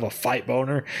 If you don't have a fight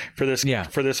boner for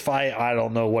this fight, I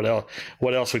don't know what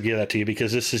else would give that to you,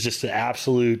 because this is just the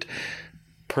absolute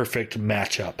perfect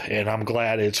matchup, and I'm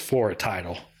glad it's for a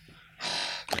title.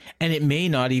 And it may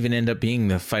not even end up being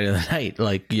the fight of the night,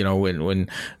 like, when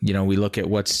we look at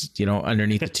what's,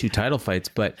 underneath the two title fights.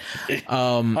 But you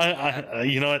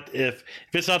know what? If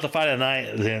it's not the fight of the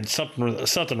night, then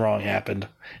something wrong happened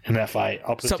in that fight.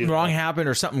 Something wrong happened,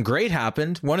 or something great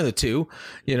happened. One of the two.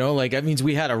 That means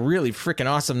we had a really freaking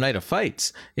awesome night of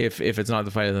fights. If it's not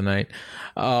the fight of the night.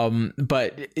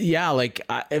 But yeah,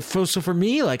 so for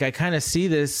me, I kind of see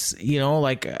this.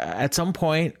 At some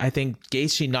point, I think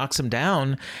Gaethje knocks him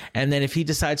down. And then if he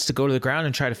decides to go to the ground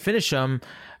and try to finish him,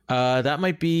 that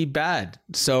might be bad.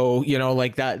 So,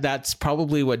 that's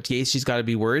probably what Gaethje's got to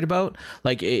be worried about.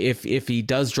 Like, if he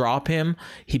does drop him,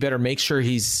 he better make sure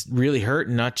he's really hurt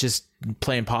and not just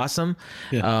playing possum.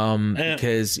 Yeah.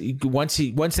 Because once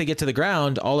they get to the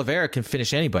ground, Oliveira can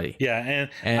finish anybody. Yeah,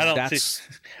 and I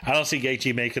don't see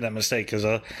Gaethje making that mistake,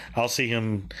 because I'll see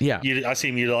him. Yeah, I see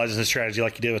him utilizing his strategy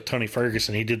like he did with Tony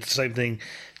Ferguson. He did the same thing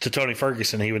to Tony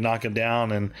Ferguson. He would knock him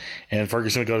down, and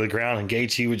Ferguson would go to the ground, and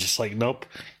Gaethje would just nope.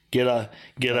 Get up.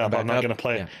 I'm not going to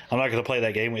play. Yeah. I'm not going to play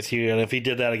that game with you. And if he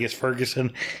did that against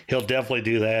Ferguson, he'll definitely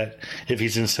do that if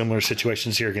he's in similar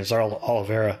situations here against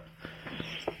Oliveira.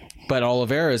 But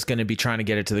Oliveira is going to be trying to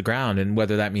get it to the ground, and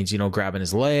whether that means, grabbing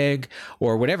his leg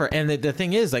or whatever. And the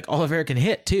thing is, Oliveira can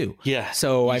hit too. Yeah.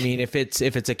 So, I mean, if it's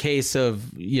a case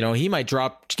of, he might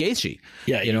drop Gaethje.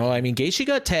 Yeah. Gaethje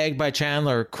got tagged by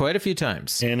Chandler quite a few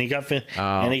times. And he got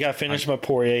finished by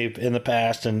Poirier in the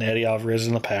past, and Eddie Alvarez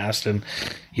in the past. And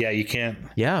you can't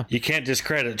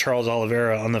discredit Charles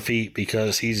Oliveira on the feet,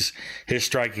 because his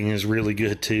striking is really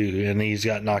good too. And he's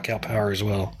got knockout power as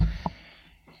well.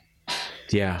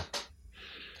 Yeah.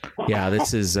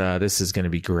 This is going to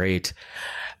be great.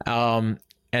 And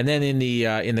then in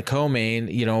the co-main,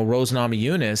 Rose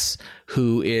Namajunas,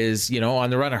 who is, on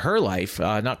the run of her life,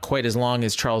 not quite as long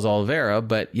as Charles Oliveira,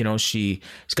 but, she's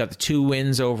got the 2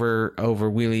 wins over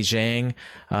Weili Zhang,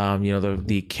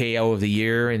 the KO of the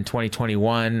year in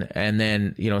 2021, and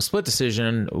then, split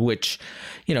decision, which,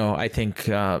 I think,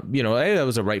 that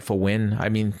was a rightful win. I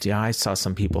mean, I saw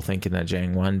some people thinking that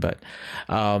Zhang won, but,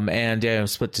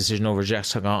 split decision over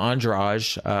Jessica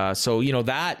Andrade. So,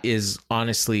 that is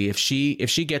honestly, if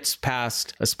she gets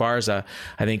past Esparza,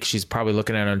 I think she's probably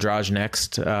looking at Andrade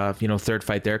next, third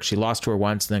fight there, because she lost to her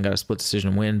once and then got a split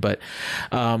decision win. But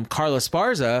Carla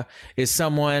Esparza is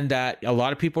someone that a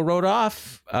lot of people wrote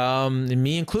off,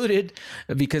 me included,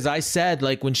 because I said,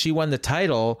 like, when she won the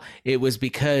title, it was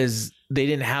because they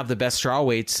didn't have the best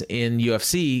strawweights in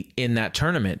UFC in that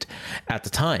tournament at the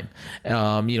time.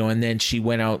 And then she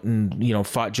went out and,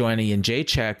 fought Joanna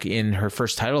Jędrzejczyk in her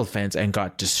first title defense and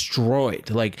got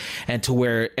destroyed. And to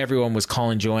where everyone was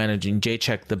calling Joanna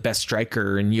Jędrzejczyk the best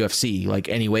striker in UFC, like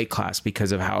any weight class,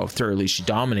 because of how thoroughly she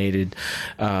dominated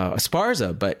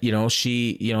Esparza. But,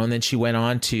 she, and then she went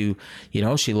on to,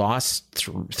 she lost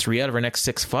 3 out of her next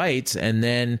 6 fights, and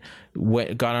then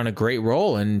got on a great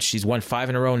roll, and she's won 5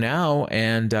 in a row now,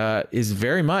 and is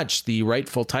very much the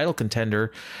rightful title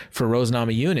contender for Rose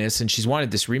Namajunas, and she's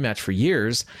wanted this rematch for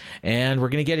years, and we're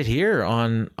gonna get it here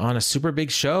on a super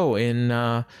big show in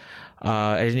I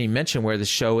didn't even mention where the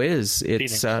show is.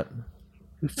 It's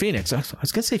Phoenix. I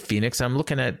was gonna say Phoenix. I'm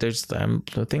looking at the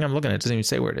thing I'm looking at doesn't even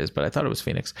say where it is, but I thought it was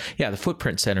Phoenix. Yeah, the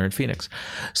Footprint Center in Phoenix.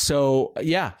 So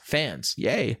yeah, fans,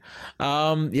 yay.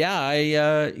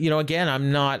 Again,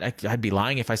 I'd be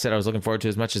lying if I said I was looking forward to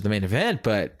as much as the main event,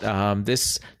 but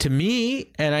this, to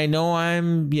me, and I know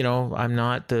I'm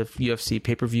not the UFC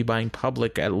pay-per-view buying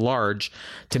public at large.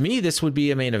 To me, this would be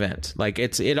a main event. Like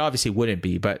it obviously wouldn't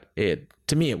be, but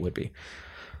to me it would be.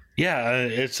 Yeah,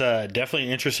 it's definitely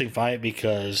an interesting fight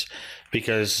because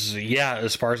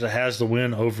Esparza has the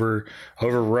win over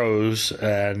Rose,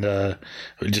 and I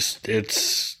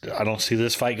don't see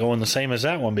this fight going the same as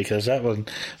that one, because that one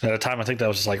at a time I think that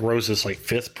was like Rose's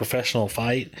 5th professional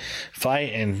fight,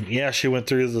 and yeah, she went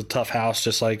through the tough house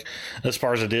just like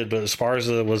Esparza did, but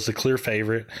Esparza was the clear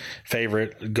favorite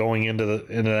going into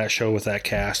that show with that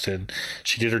cast, and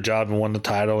she did her job and won the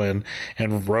title, and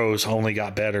Rose only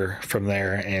got better from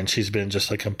there, and she's been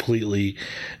just a completely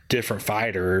different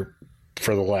fighter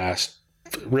for the last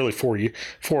really 4 years,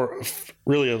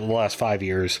 really the last 5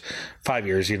 years,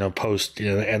 post,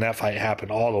 and that fight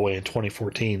happened all the way in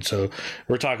 2014. So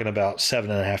we're talking about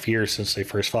 7.5 years since they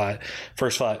first fought.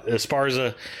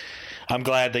 Esparza, I'm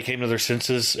glad they came to their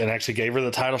senses and actually gave her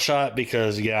the title shot,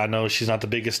 because I know she's not the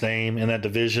biggest name in that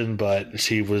division, but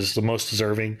she was the most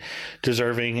deserving,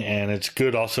 and it's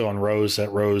good also on Rose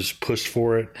that Rose pushed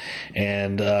for it,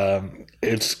 and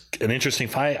it's an interesting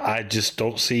fight. I just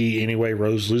don't see any way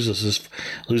Rose loses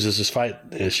this fight.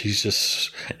 She's just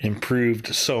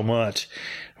improved so much,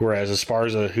 whereas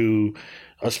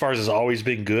Esparza's always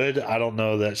been good. I don't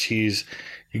know that she's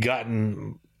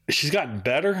gotten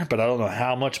better, but I don't know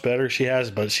how much better she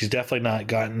has, but she's definitely not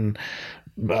gotten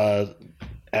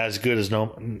as good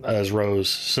as Rose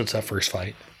since that first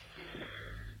fight.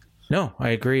 No, I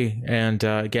agree. And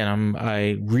again, I'm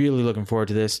really looking forward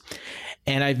to this.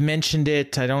 And I've mentioned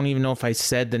it. I don't even know if I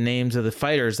said the names of the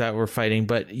fighters that were fighting,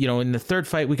 but in the third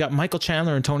fight, we got Michael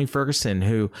Chandler and Tony Ferguson,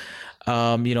 who,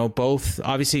 both,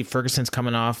 obviously Ferguson's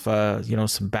coming off,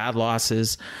 some bad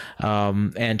losses.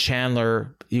 And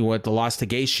Chandler, with the loss to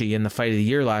Gaethje in the fight of the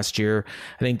year last year,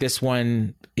 I think this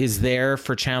one is there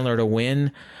for Chandler to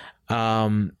win.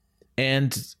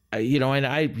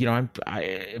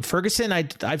 Ferguson,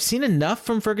 I've seen enough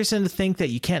from Ferguson to think that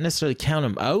you can't necessarily count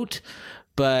him out,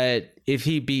 but if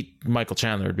he beat Michael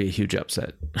Chandler, it'd be a huge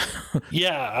upset.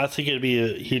 Yeah, I think it'd be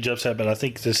a huge upset, but I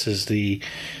think this is the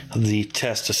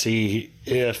test to see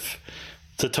if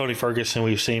the Tony Ferguson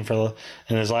we've seen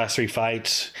in his last 3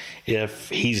 fights, if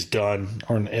he's done,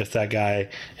 or if that guy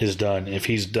is done. If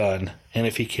he's done, and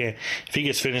if he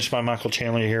gets finished by Michael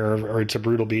Chandler here, or it's a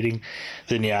brutal beating,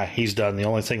 then yeah, he's done. The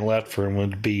only thing left for him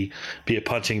would be a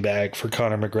punching bag for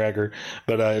Conor McGregor.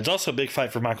 But it's also a big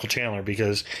fight for Michael Chandler,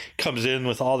 because he comes in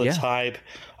with all this hype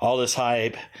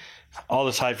from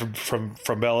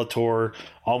Bellator,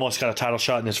 almost got a title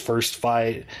shot in his first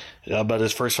fight, But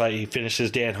his first fight, he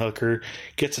finishes Dan Hooker,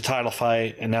 gets a title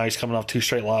fight, and now he's coming off 2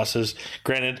 straight losses.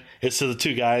 Granted, it's to the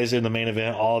 2 guys in the main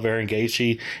event, Oliveira and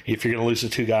Gaethje. If you're going to lose to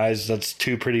 2 guys, that's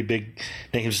 2 pretty big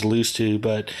names to lose to.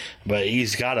 But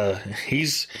these are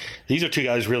 2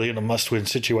 guys really in a must-win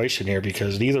situation here,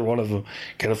 because neither one of them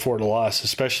can afford a loss,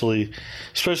 especially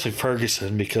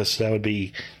Ferguson, because that would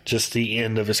be just the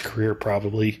end of his career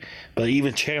probably. But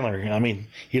even Chandler, I mean,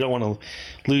 you don't want to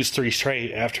lose 3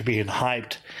 straight after being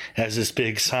hyped as this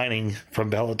big signing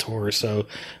from Bellator. So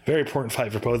very important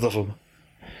fight for both of them.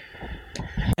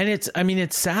 And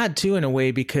it's sad too in a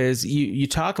way, because you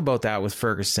talk about that with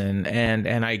Ferguson,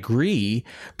 and I agree,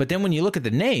 but then when you look at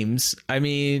the names, I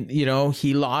mean,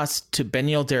 he lost to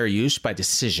Beneil Dariush by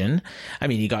decision. I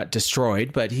mean, he got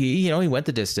destroyed, but he went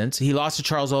the distance. He lost to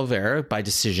Charles Oliveira by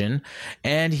decision,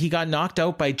 and he got knocked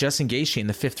out by Justin Gaethje in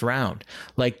the 5th round.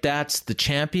 Like, that's the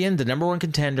champion, the number 1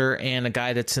 contender, and a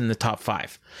guy that's in the top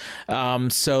 5.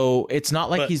 So it's not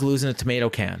like he's losing to tomato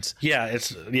cans. Yeah,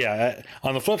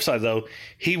 on the flip side though,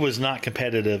 he was not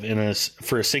competitive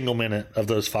for a single minute of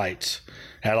those fights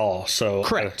at all. So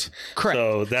correct.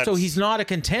 So he's not a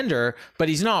contender, but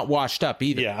he's not washed up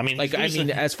either. Yeah, I mean,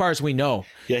 as far as we know.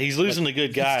 Yeah, he's losing the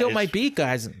good guys. He still might beat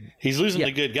guys. He's losing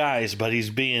the good guys, but he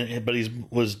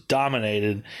was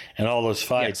dominated in all those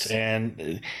fights,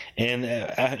 yes. and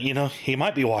he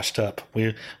might be washed up.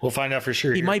 We'll find out for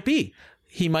sure. He might be.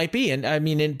 He might be. And I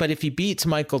mean, but if he beats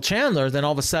Michael Chandler, then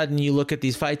all of a sudden you look at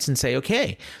these fights and say,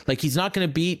 okay, like, he's not going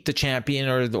to beat the champion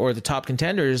or the top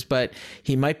contenders, but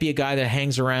he might be a guy that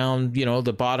hangs around,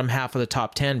 the bottom half of the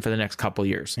top 10 for the next couple of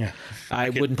years. Yeah. I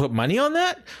wouldn't put money on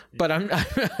that, but I'm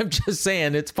just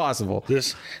saying it's possible.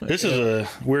 This is a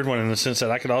weird one in the sense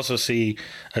that I could also see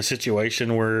a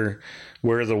situation where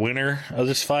the winner of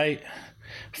this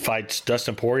fights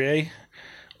Dustin Poirier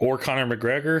or Conor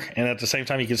McGregor, and at the same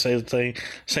time, you can say the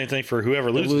same thing for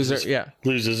whoever loses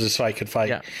this fight could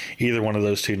fight either one of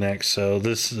those 2 next. So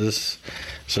it's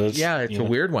a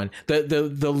weird one.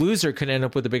 The loser could end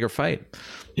up with a bigger fight.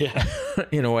 Yeah,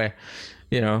 in a way.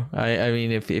 I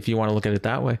mean, if you want to look at it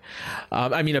that way,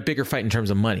 I mean, a bigger fight in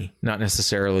terms of money, not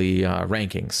necessarily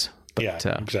rankings. But,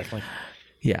 exactly.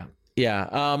 Yeah.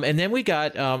 Yeah. And then we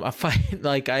got a fight,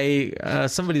 like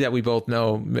somebody that we both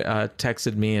know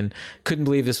texted me and couldn't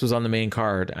believe this was on the main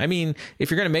card. I mean,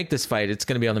 if you're going to make this fight, it's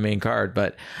going to be on the main card.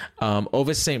 But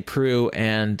Ovis St. Preux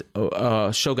and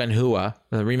Shogun Rua,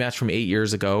 the rematch from 8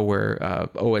 years ago where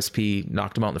OSP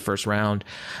knocked him out in the 1st round.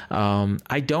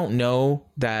 I don't know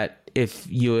that if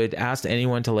you had asked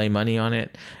anyone to lay money on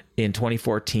it in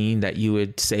 2014 that you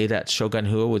would say that Shogun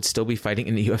Rua would still be fighting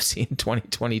in the UFC in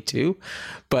 2022,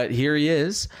 but here he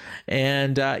is.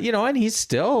 And and he's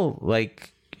still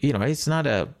like, he's not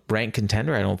a ranked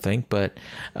contender, I don't think, but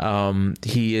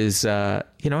he is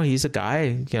he's a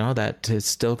guy that is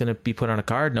still going to be put on a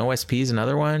card. No SP is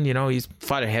another one. He's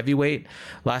fought a heavyweight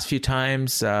last few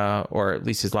times, or at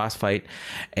least his last fight,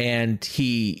 and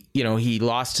he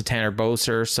lost to Tanner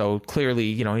Boser, so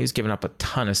clearly he's given up a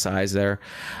ton of size there.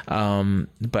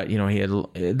 But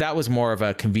that was more of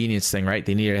a convenience thing, right?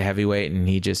 They needed a heavyweight, and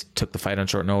he just took the fight on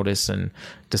short notice and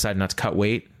decided not to cut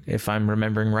weight, if I'm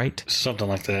remembering right. Something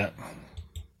like that.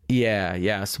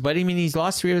 Yeah. So, but I mean, he's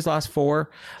lost 3 of his last 4.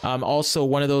 Also,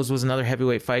 one of those was another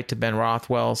heavyweight fight to Ben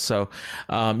Rothwell. So,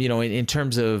 in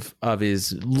terms of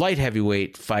his light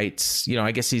heavyweight fights,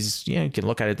 I guess he's, you can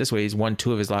look at it this way. He's won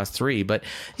 2 of his last 3, but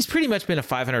he's pretty much been a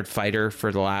 500 fighter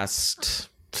for the last,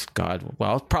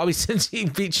 probably since he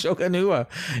beat Shogun Rua.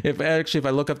 If I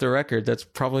look up the record, that's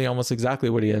probably almost exactly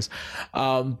what he is.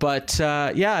 I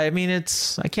mean,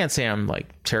 I can't say I'm like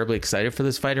terribly excited for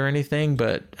this fight or anything,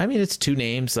 but I mean, it's 2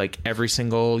 names like every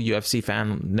single UFC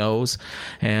fan knows,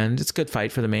 and it's a good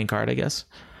fight for the main card, I guess.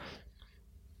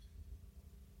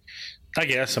 I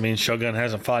guess. I mean, Shogun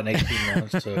hasn't fought in 18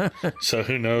 months, so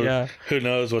who knows? Yeah. Who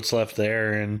knows what's left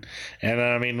there? And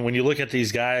I mean, when you look at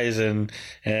these guys, and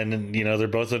they're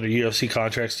both under UFC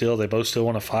contract still. They both still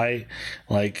want to fight.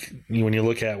 Like, when you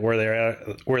look at where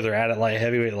they're at light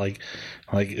heavyweight, like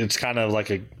it's kind of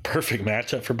like a perfect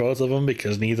matchup for both of them,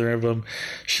 because neither of them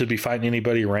should be fighting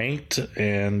anybody ranked,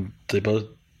 and they both.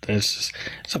 It's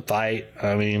a fight.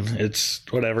 I mean, it's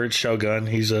whatever. It's Shogun.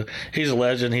 He's a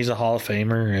legend. He's a Hall of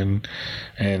Famer,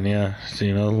 and yeah,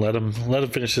 let him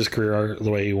finish his career the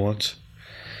way he wants.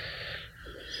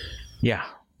 Yeah,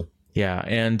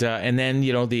 and then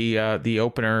the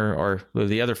opener, or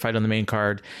the other fight on the main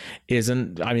card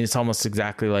isn't. I mean, it's almost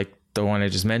exactly like the one I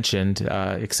just mentioned,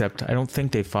 except I don't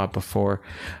think they fought before.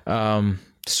 Donald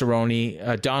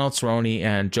Cerrone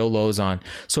and Joe Lozon.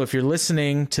 So if you're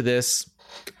listening to this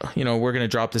we're going to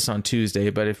drop this on Tuesday,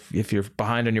 but if you're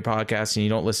behind on your podcast and you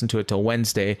don't listen to it till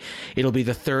Wednesday, it'll be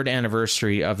the 3rd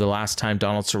anniversary of the last time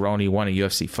Donald Cerrone won a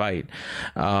UFC fight.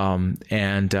 And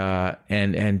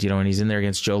he's in there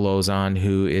against Joe Lozon,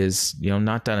 who is,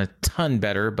 not done a ton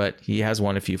better, but he has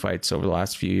won a few fights over the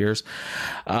last few years.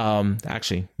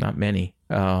 Actually, not many.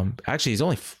 Actually,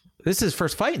 this is his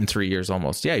first fight in 3 years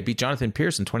almost. Yeah, he beat Jonathan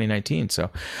Pierce in 2019.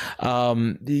 So,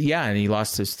 and he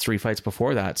lost his 3 fights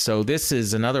before that. So this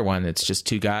is another one. It's just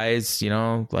 2 guys,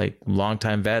 like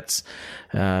longtime vets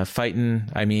fighting.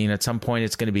 I mean, at some point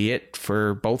it's going to be it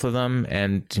for both of them.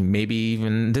 And maybe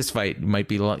even this fight might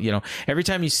be, every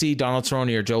time you see Donald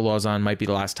Cerrone or Joe Lozon might be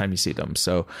the last time you see them.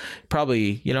 So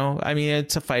probably,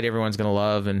 it's a fight everyone's going to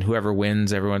love. And whoever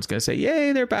wins, everyone's going to say,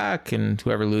 yay, they're back. And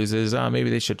whoever loses, maybe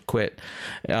they should quit.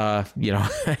 I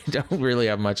don't really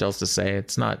have much else to say.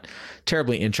 It's not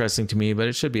terribly interesting to me, but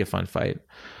it should be a fun fight.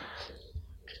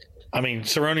 I mean,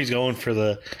 Cerrone's going for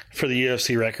the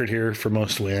UFC record here for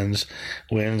most wins.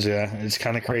 Yeah, it's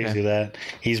kind of crazy that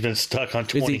he's been stuck on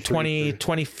 23.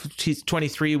 He's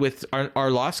 23 with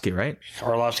Arlovsky, right?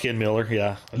 Arlovsky and Miller,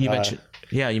 yeah.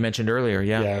 You mentioned earlier,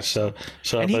 yeah. Yeah, so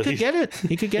and he could get it.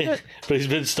 He could get it. But he's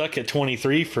been stuck at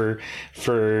 23 for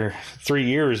 3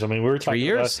 years. I mean, we were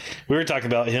talking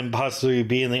about him possibly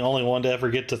being the only one to ever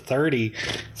get to 30,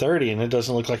 and it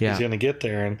doesn't look like he's going to get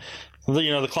there. And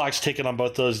the clock's ticking on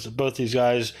both these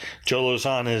guys. Joe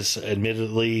Lozon is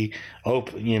admitted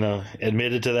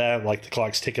to that, like the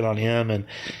clock's ticking on him, and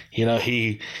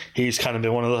he's kind of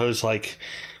been one of those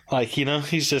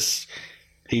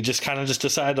he just kind of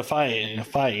decided to fight.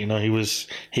 He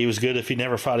was good if he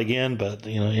never fought again, but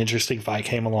interesting fight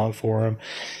came along for him.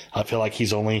 I feel like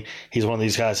he's one of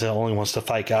these guys that only wants to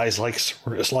fight guys like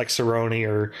Cerrone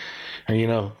or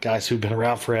guys who've been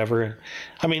around forever.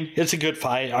 I mean, it's a good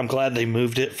fight. I'm glad they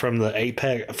moved it from an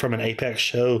Apex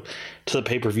show to the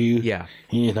pay-per-view. Yeah.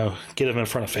 Get him in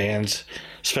front of fans,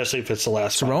 especially if it's the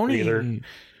last fight either.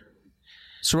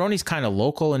 Cerrone's kind of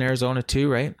local in Arizona too,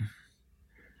 right?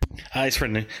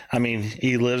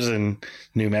 He lives in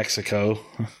New Mexico.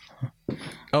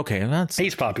 Okay,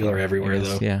 he's popular everywhere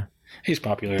though. Yeah. He's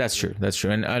popular. That's true.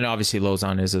 And obviously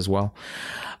Lozon is as well.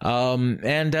 And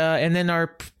then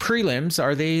our prelims,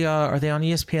 are they on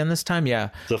ESPN this time? Yeah.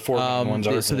 The 4 ones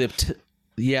are. So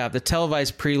the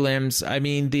televised prelims. I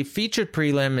mean, the featured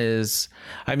prelim is,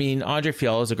 Andre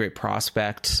Fiallo is a great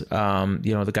prospect.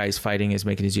 The guy he's fighting is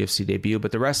making his UFC debut,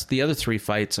 but the other 3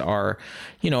 fights are,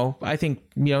 I think,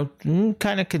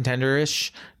 kind of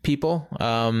contender-ish people.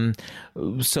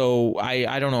 So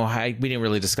I don't know how, we didn't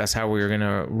really discuss how we were going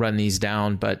to run these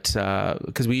down, but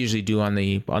because we usually do on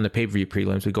the pay-per-view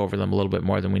prelims, we go over them a little bit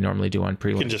more than we normally do on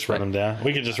prelims. We can just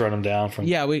run them down.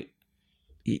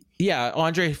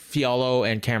 Andre Fiallo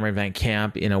and Cameron Van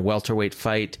Camp in a welterweight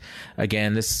fight.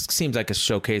 Again, this seems like a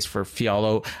showcase for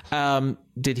Fiallo.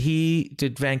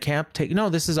 Did Van Camp take? No,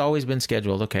 this has always been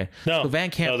scheduled. Okay. No, so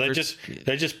Van Camp. No,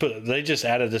 they just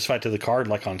added this fight to the card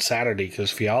like on Saturday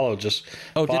because Fiallo just.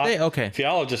 Oh, did they? Okay.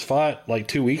 Fiallo just fought like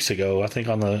 2 weeks ago. I think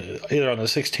either on the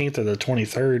 16th or the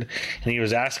 23rd, and he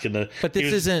was asking to. But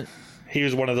this isn't. He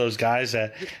was one of those guys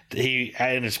that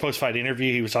in his post-fight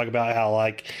interview, he was talking about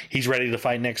how he's ready to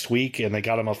fight next week, and they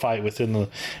got him a fight within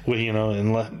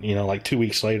like 2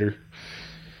 weeks later.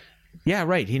 Yeah,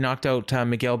 right. He knocked out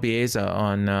Miguel Bieza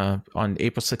on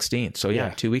April 16th. So yeah,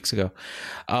 2 weeks ago.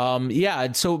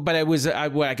 So, but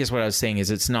I guess what I was saying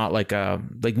is it's not like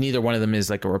neither one of them is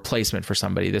like a replacement for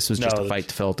somebody. This was just a fight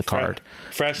to fill out the card.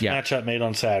 Fresh matchup made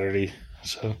on Saturday.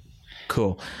 So.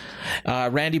 Cool.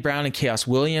 Randy Brown and Chaos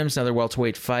Williams, another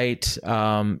welterweight fight.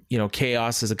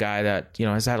 Chaos is a guy that,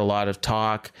 has had a lot of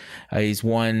talk. He's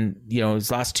won,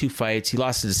 his last 2 fights. He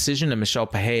lost a decision to Michel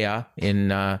Pereira in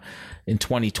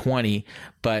 2020,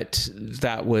 but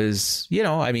that was,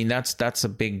 that's a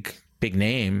big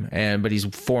name, but he's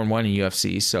 4-1 in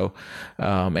UFC. So,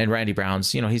 and Randy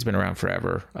Brown's, he's been around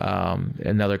forever.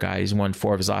 Another guy, he's won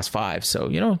 4 of his last 5. So,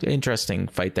 interesting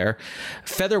fight there.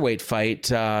 Featherweight fight,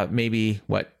 maybe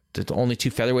the only 2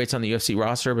 featherweights on the UFC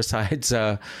roster besides,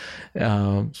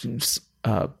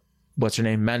 what's her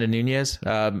name? Amanda Nunez,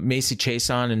 Macy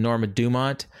Chiasson and Norma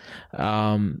Dumont.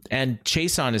 And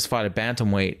Chiasson has fought at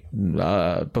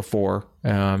bantamweight before,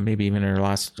 maybe even in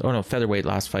her featherweight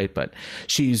last fight, but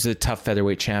she's a tough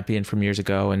featherweight champion from years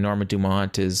ago. And Norma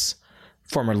Dumont is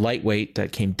former lightweight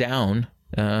that came down.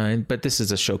 But this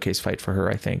is a showcase fight for her,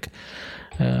 I think.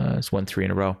 It's won 3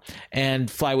 in a row.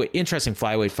 And interesting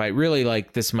flyweight fight. Really,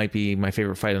 this might be my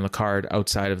favorite fight on the card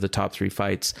outside of the top 3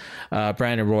 fights.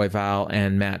 Brandon Royval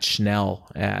and Matt Schnell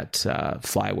at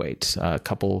flyweight. A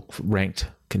couple ranked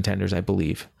contenders, I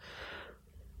believe.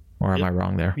 Or am I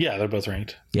wrong there? Yeah, they're both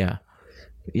ranked. Yeah.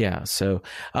 So,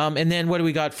 and then what do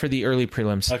we got for the early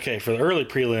prelims? Okay, for the early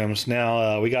prelims,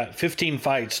 now we got 15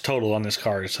 fights total on this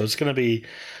card. So it's going to be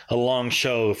a long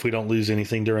show if we don't lose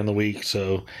anything during the week.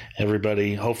 So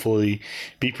everybody, hopefully,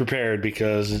 be prepared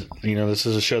because this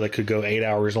is a show that could go 8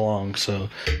 hours long. So,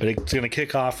 but it's going to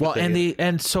kick off. Well,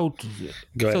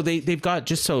 so they've got,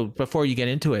 just so before you get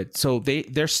into it, so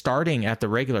they're starting at the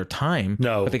regular time.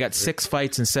 No, but they got 6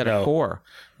 fights instead of 4.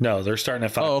 No, they're starting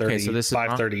at 5:30. Oh, okay, so this is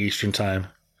 5:30 Eastern time.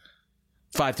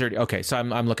 5:30. Okay, so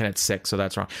I'm looking at 6, so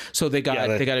that's wrong. So they got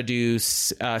to do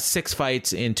 6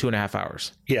 fights in 2.5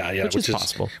 hours. Yeah, which is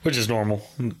possible. Which is normal.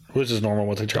 Which is normal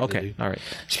what they try to do. Okay, all right.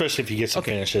 Especially if you get some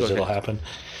finishes, it'll happen.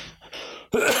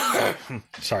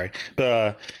 Sorry.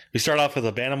 We start off with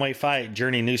a bantamweight fight.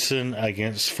 Journey Newson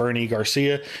against Fernie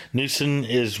Garcia. Newson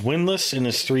is winless in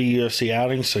his 3 UFC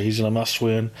outings, so he's in a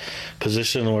must-win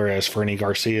position, whereas Fernie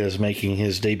Garcia is making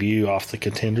his debut off the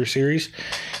Contender Series.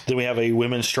 Then we have a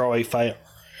women's strawweight fight.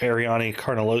 Ariane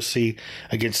Carnelosi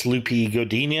against Lupi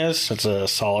Godinez. That's a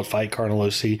solid fight.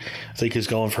 Carnelosi, I think, is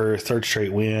going for her 3rd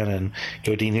straight win, and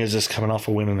Godinez is coming off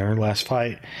a win in her last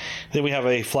fight. Then we have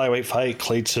a flyweight fight.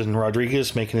 Clayton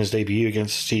Rodriguez making his debut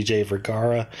against CJ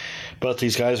Vergara. Both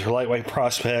these guys are lightweight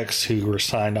prospects who were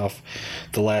signed off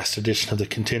the last edition of the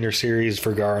Contender Series.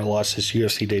 Vergara lost his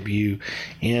UFC debut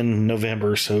in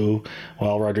November, so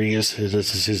while Rodriguez,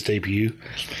 this is his debut.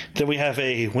 Then we have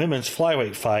a women's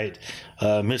flyweight fight.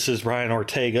 Mrs. Brian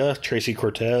Ortega, Tracy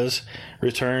Cortez,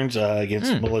 returns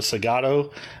against Melissa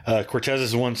Gatto. Cortez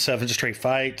has won 7 straight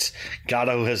fights.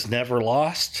 Gatto has never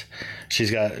lost. She's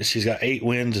got 8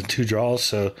 wins and 2 draws.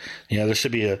 So there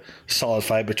should be a solid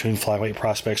fight between flyweight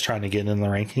prospects trying to get in the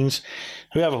rankings.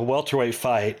 We have a welterweight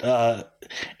fight.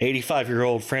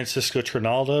 85-year-old Francisco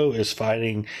Trinaldo is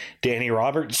fighting Danny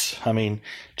Roberts. I mean,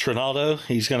 Trinaldo,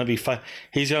 he's going to be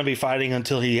fighting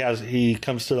until he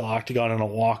comes to the octagon in a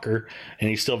walker, and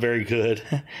he's still very good.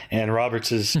 And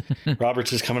Roberts is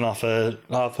coming off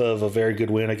of a very good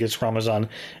win against Ramazan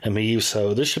Emeev.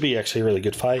 So this should be actually a really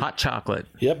good fight. Hot chocolate.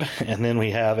 Yep. And then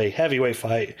we have a heavyweight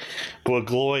fight.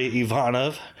 Bogloy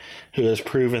Ivanov, who has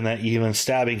proven that even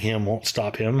stabbing him won't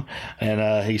stop him.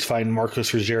 And he's fighting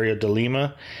Marcos Rogerio de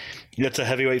Lima. It's a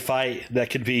heavyweight fight that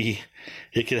could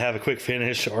have a quick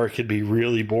finish, or it could be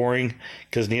really boring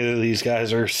because neither of these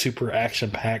guys are super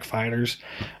action-packed fighters.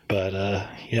 But,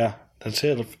 that's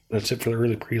it. That's it for the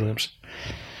early prelims.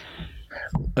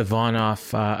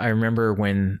 Ivanov, I remember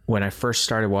when I first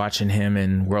started watching him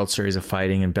in World Series of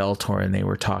Fighting and Bellator, and they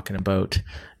were talking about,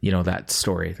 that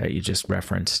story that you just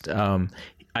referenced.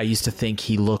 I used to think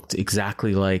he looked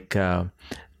exactly like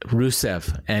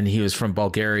Rusev, and he was from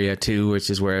Bulgaria too, which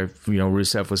is where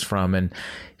Rusev was from, and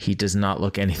he does not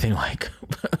look anything like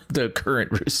the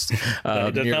current Rusev.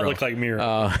 He does not look like Miro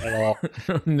at all.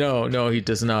 No, he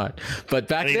does not. But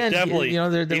back then, he's was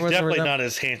definitely not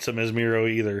as handsome as Miro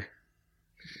either.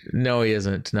 No, he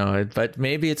isn't. No, but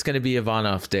maybe it's going to be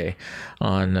Ivanov Day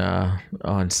on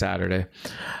Saturday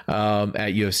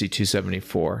at UFC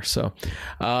 274. So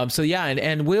yeah,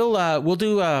 and we'll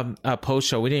do a post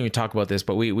show. We didn't even talk about this,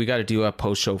 but we got to do a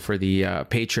post show for the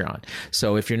Patreon.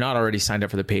 So if you're not already signed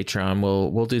up for the Patreon,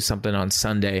 we'll do something on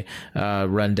Sunday.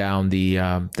 Run down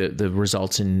the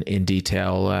results in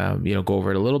detail. Go over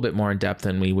it a little bit more in depth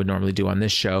than we would normally do on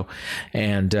this show,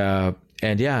 and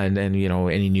then,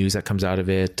 any news that comes out of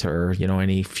it, or,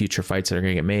 any future fights that are going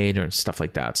to get made or stuff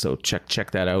like that. So check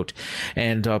that out.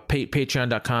 And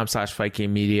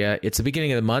patreon.com/FightGameMedia. It's the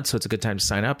beginning of the month, so it's a good time to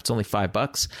sign up. It's only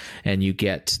 $5, and you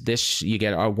get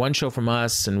our one show from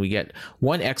us, and we get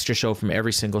one extra show from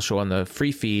every single show on the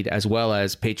free feed, as well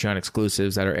as Patreon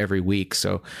exclusives that are every week.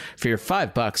 So for your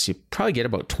 $5, you probably get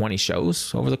about 20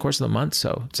 shows over the course of the month.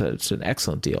 So it's an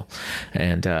excellent deal.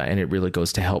 And it really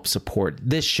goes to help support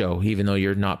this show, even though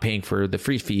you're not paying for the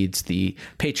free feeds. The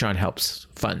Patreon helps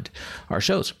fund our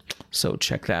shows, so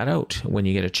check that out when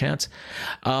you get a chance.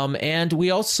 And we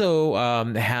also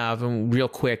have, real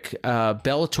quick,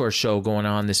 Bellator show going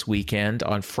on this weekend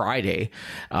on Friday.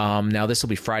 Now this will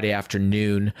be Friday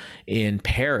afternoon in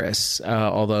Paris,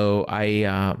 although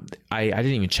I didn't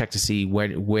even check to see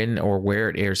when or where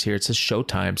it airs here. It says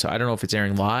Showtime, so I don't know if it's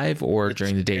airing live or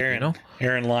during the day.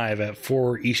 Airing live at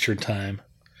 4 Eastern time.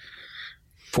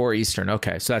 4 Eastern.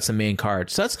 Okay, so that's the main card.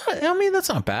 So that's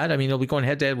not bad. I mean, it'll be going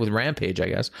head to head with Rampage, I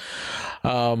guess.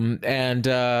 And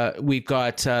we've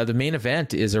got the main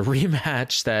event is a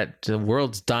rematch that the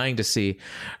world's dying to see: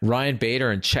 Ryan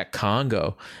Bader and Czech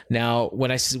Congo. Now,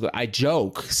 when I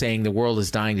joke saying the world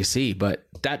is dying to see, but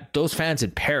those fans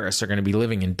in Paris are going to be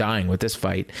living and dying with this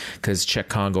fight, because Czech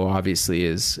Congo obviously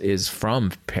is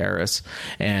from Paris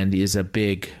and is a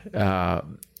big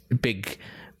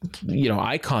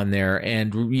icon there,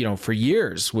 and for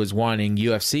years was wanting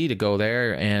UFC to go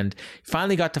there, and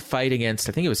finally got to fight against,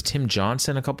 I think it was Tim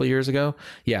Johnson a couple of years ago.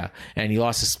 Yeah, and he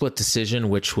lost a split decision,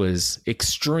 which was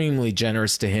extremely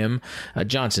generous to him.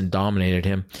 Johnson dominated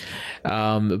him,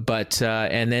 and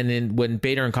then when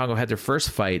Bader and Congo had their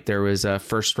first fight, there was a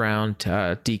first round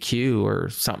DQ or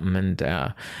something,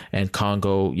 and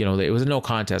Congo, it was a no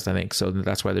contest, I think, so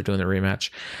that's why they're doing the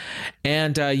rematch.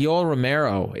 And Yoel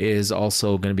Romero is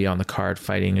also going to be on the card,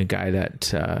 fighting a guy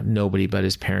that nobody but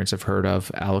his parents have heard of,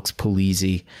 Alex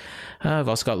Polizzi. I've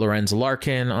also got Lorenz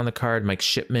Larkin on the card, Mike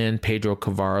Shipman, Pedro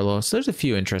Cavarlo. So there's a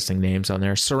few interesting names on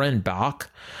there. Soren Bach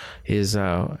is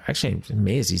actually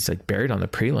amazed. He's like buried on the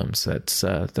prelims.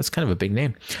 That's kind of a big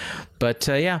name. But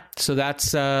so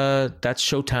that's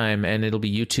Showtime, and it'll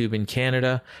be YouTube in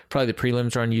Canada. Probably the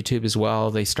prelims are on YouTube as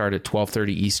well. They start at 12:30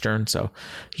 Eastern. So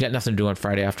you got nothing to do on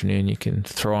Friday afternoon, you can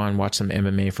throw on, watch some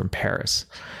MMA from Paris.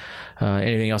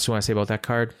 Anything else you want to say about that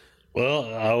card?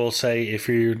 Well, I will say, if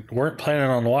you weren't planning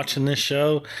on watching this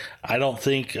show, I don't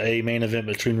think a main event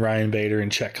between Ryan Bader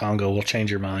and Czech Congo will change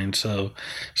your mind. So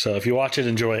if you watch it,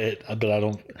 enjoy it. But I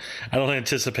don't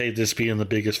anticipate this being the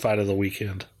biggest fight of the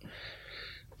weekend.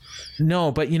 No,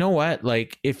 but you know what?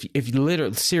 Like, if you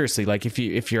literally, seriously, like if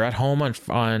you're at home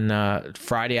on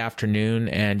Friday afternoon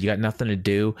and you got nothing to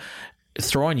do,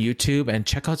 throw on YouTube and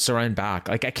check out Soren Bach.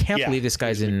 Like, I can't believe this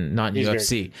guy's not in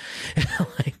UFC.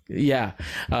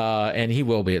 And he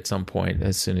will be at some point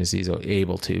as soon as he's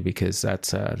able to, because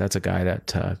that's a guy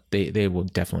that they will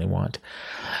definitely want.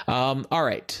 All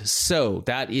right, so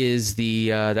that's the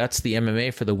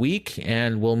MMA for the week,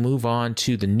 and we'll move on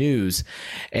to the news.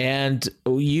 And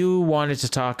you wanted to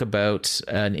talk about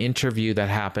an interview that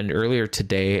happened earlier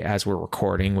today as we're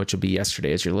recording, which will be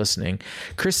yesterday as you're listening.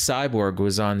 Chris Cyborg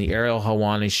was on the Ariel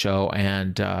Helwani show,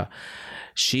 and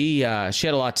she had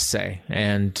a lot to say,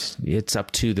 and it's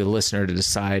up to the listener to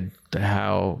decide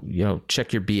how,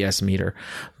 check your BS meter.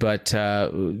 But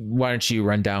why don't you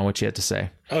run down what you had to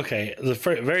say? Okay, the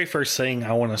very first thing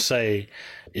I want to say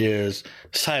is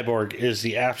Cyborg is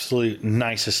the absolute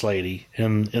nicest lady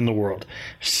in the world.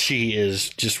 She is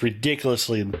just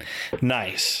ridiculously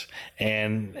nice,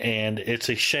 and it's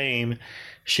a shame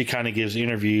she kind of gives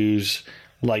interviews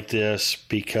like this,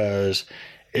 because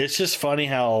it's just funny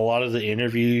how a lot of the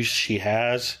interviews she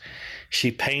has,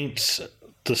 she paints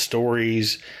the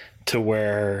stories to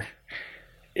where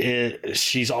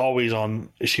she always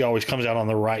comes out on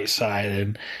the right side,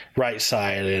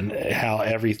 and how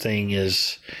everything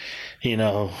is,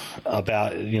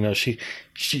 about,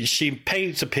 she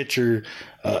paints a picture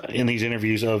in these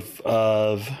interviews of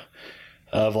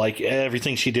like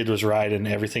everything she did was right and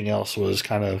everything else was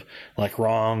kind of like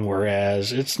wrong,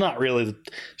 whereas it's not really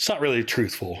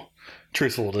truthful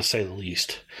to say the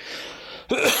least.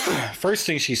 First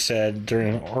thing she said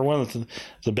one of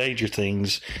the major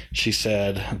things she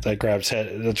said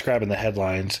that's grabbing the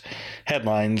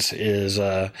headlines is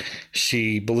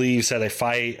she believes that a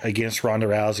fight against Ronda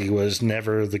Rousey was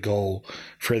never the goal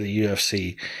for the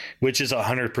UFC, which is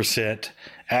 100%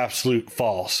 absolute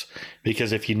false.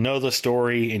 Because if you know the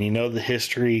story and you know the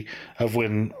history of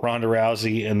when Ronda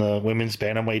Rousey in the women's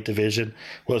bantamweight division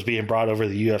was being brought over to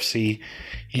the UFC,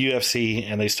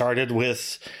 and they started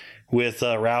with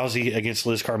Rousey against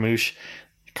Liz Carmouche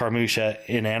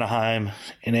in Anaheim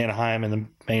in the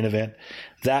main event.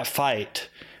 That fight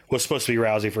was supposed to be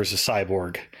Rousey versus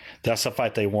Cyborg. That's the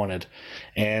fight they wanted.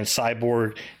 And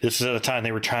Cyborg, this is at a time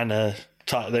they were talking to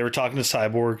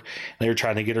Cyborg. They were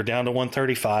trying to get her down to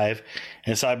 135,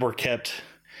 and Cyborg kept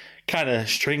kind of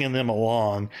stringing them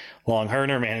along her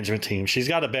and her management team. She's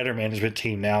got a better management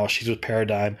team now. She's with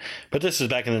Paradigm, but this is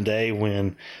back in the day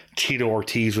when Tito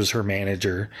Ortiz was her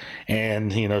manager,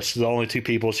 and the only two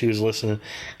people she was listening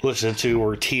to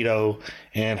were Tito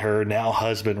and her now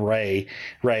husband Ray,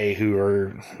 who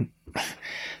are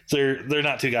they're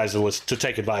not two guys to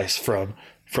take advice from,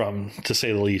 to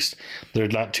say the least. They're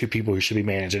not two people who should be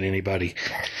managing anybody.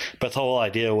 But the whole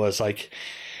idea was like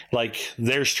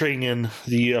they're stringing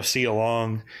the UFC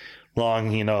along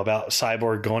about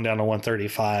Cyborg going down to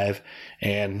 135,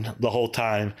 and the whole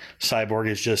time Cyborg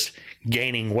is just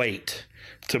gaining weight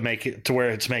to make it to where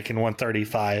it's making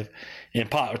 135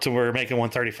 to where making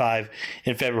 135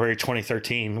 in February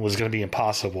 2013 was going to be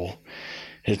impossible.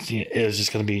 It was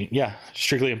just going to be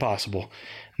strictly impossible.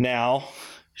 Now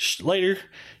later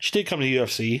she did come to the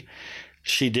UFC.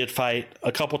 She did fight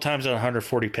a couple times at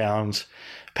 140 pounds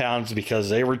because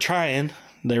they were trying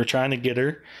to get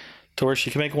her to where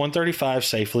she could make 135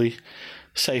 safely.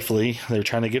 They were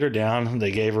trying to get her down.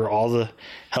 They gave her all the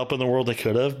help in the world they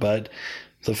could have, but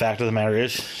the fact of the matter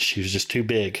is she was just too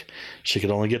big. She could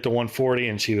only get to 140,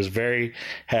 and she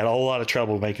had a whole lot of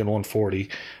trouble making 140.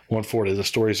 The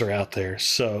stories are out there.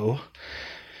 So,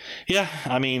 yeah,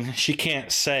 I mean, she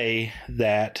can't say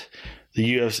that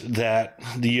the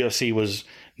UFC was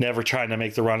never trying to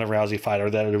make the Ronda Rousey fight,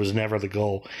 or that it was never the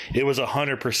goal. It was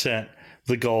 100%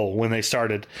 the goal when they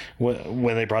started,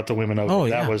 when they brought the women over. Oh,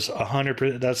 yeah. That was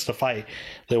 100%. That's the fight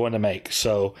they wanted to make.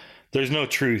 So there's no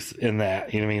truth in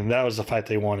that. You know what I mean? That was the fight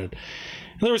they wanted.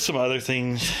 And there were some other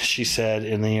things she said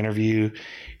in the interview.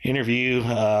 She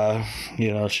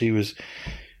was,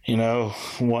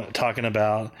 talking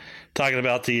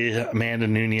about the Amanda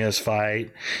Nunes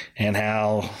fight, and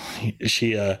how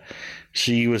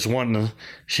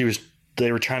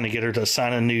they were trying to get her to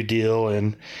sign a new deal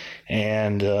and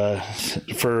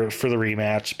for the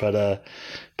rematch,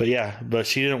 but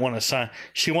she didn't want to sign.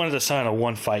 She wanted to sign a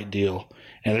one fight deal,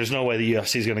 and there's no way the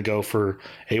UFC is going to go for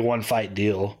a one fight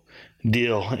deal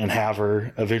and have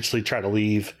her eventually try to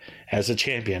leave as a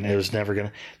champion. That was never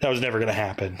gonna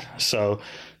happen. So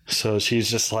she's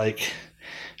just like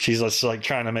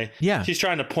trying to make, she's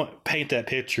trying to paint that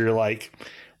picture like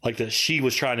that she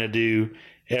was trying to do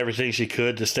everything she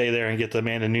could to stay there and get the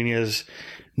Amanda Nunes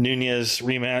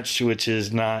rematch, which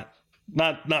is not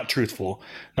truthful.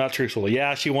 Not truthful.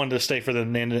 Yeah, she wanted to stay for the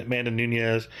Amanda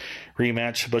Nunes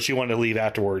rematch, but she wanted to leave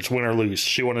afterwards, win or lose.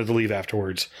 She wanted to leave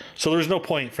afterwards. So there's no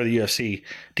point for the UFC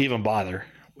to even bother,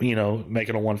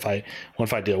 making a one fight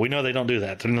deal. We know they don't do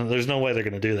that. There's no way they're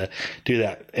going to do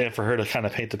that. And for her to kind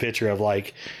of paint the picture of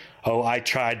like, oh, I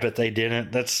tried, but they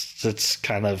didn't. It's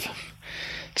kind of,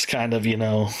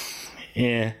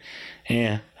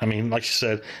 yeah. I mean, like you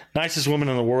said, nicest woman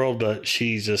in the world, but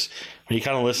she's just, when you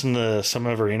kind of listen to some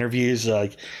of her interviews,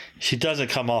 like, she doesn't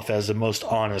come off as the most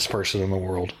honest person in the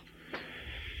world.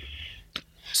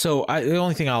 So the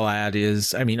only thing I'll add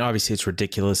is, I mean, obviously it's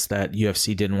ridiculous that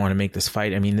UFC didn't want to make this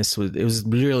fight. I mean, it was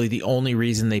really the only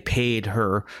reason they paid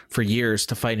her for years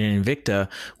to fight in Invicta,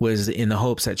 was in the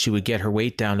hopes that she would get her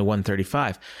weight down to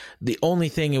 135. The only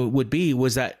thing it would be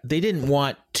was that they didn't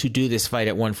want to do this fight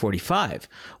at 145,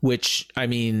 which, I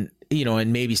mean,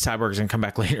 and maybe Cyborg's going to come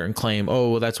back later and claim,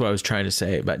 oh, well, that's what I was trying to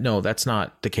say. But no, that's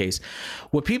not the case.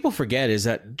 What people forget is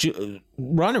that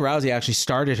Ronda Rousey actually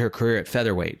started her career at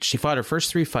featherweight. She fought her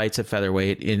first 3 fights at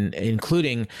featherweight,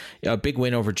 including a big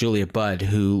win over Julia Budd,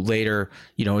 who later,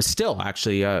 is still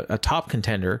actually a top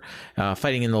contender,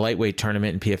 fighting in the lightweight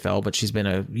tournament in PFL. But she's been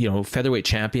a featherweight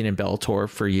champion in Bellator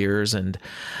for years,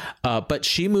 but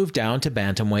she moved down to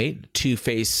bantamweight to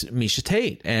face Miesha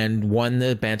Tate and won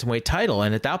the bantamweight title.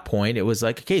 And at that point, it was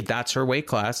like, okay, that's her weight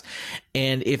class.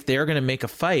 And if they're going to make a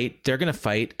fight, they're going to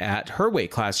fight at her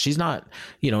weight class. She's not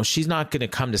going to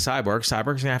come to Cyborg.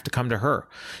 Cyborg's going to have to come to her.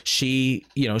 She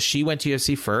went to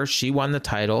UFC first. She won the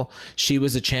title. She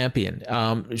was a champion.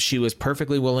 She was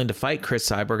perfectly willing to fight Chris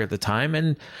Cyborg at the time.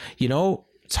 And,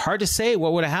 it's hard to say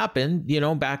what would have happened,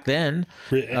 back then.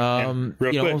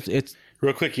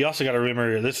 Real quick, you also got to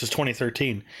remember, this is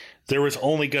 2013. There was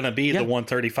only going to be the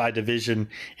 135 division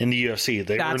in the UFC.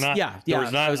 There was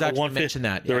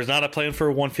not a plan for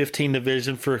a 115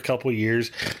 division for a couple of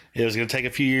years. It was going to take a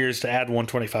few years to add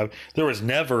 125. There was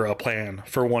never a plan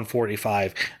for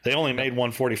 145. They only made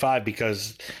 145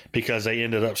 because they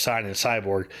ended up signing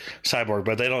Cyborg,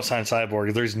 but they don't sign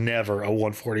Cyborg. There's never a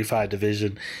 145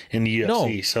 division in the UFC.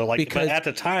 No, so but at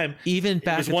the time, even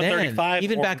back it was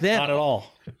 135. Back then, not at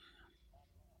all.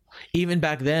 Even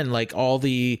back then,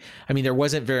 there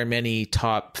wasn't very many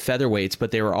top featherweights,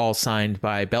 but they were all signed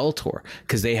by Bellator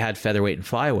because they had featherweight and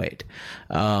flyweight.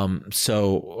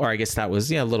 Or I guess that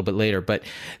was a little bit later, but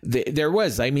there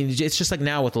was. I mean, it's just like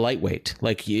now with lightweight,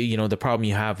 the problem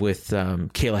you have with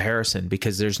Kayla Harrison,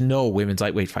 because there's no women's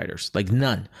lightweight fighters, like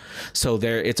none. So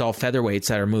it's all featherweights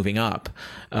that are moving up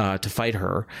to fight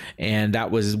her, and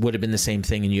that would have been the same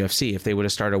thing in UFC if they would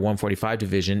have started a 145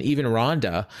 division. Even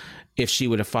Ronda, if she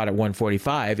would have fought at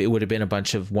 145, it would have been a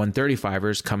bunch of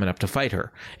 135ers coming up to fight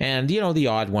her. And, the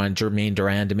odd one, Jermaine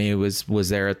Durandamy was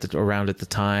there around at the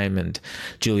time, and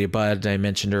Julia Budd, I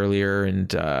mentioned earlier,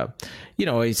 and,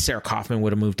 Sarah Kaufman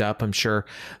would have moved up, I'm sure.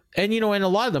 And, and a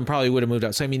lot of them probably would have moved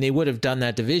up. So, they would have done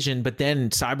that division, but then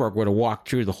Cyborg would have walked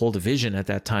through the whole division at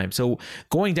that time. So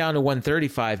going down to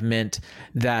 135 meant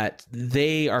that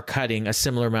they are cutting a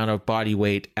similar amount of body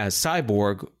weight as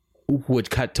Cyborg would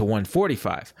cut to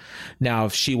 145. Now,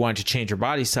 if she wanted to change her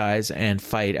body size and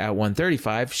fight at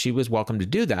 135, she was welcome to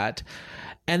do that.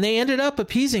 And they ended up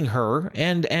appeasing her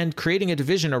and creating a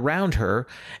division around her.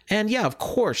 And yeah, of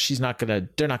course, they're not going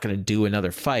to do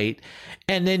another fight.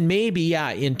 And then maybe,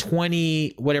 in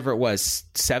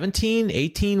 17,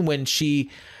 18, when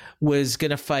she was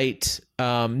going to fight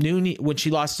when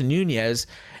she lost to Nunez,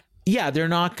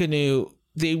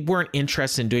 they weren't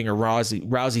interested in doing a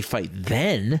Rousey fight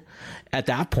then at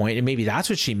that point. And maybe that's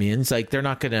what she means. Like, they're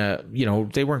not going to,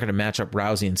 they weren't going to match up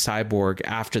Rousey and Cyborg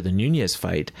after the Nunez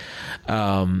fight.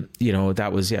 That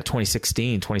was,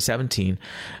 2016, 2017.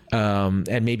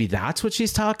 And maybe that's what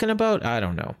she's talking about. I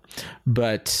don't know.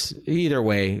 But either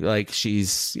way, like,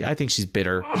 I think she's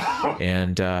bitter.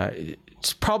 And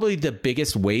it's probably the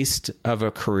biggest waste of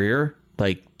a career,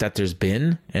 like, that there's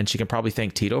been. And she can probably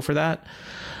thank Tito for that.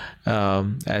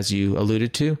 As you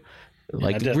alluded to,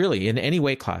 really in any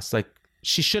weight class, like,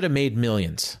 she should have made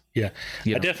millions. Yeah.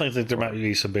 I definitely think there might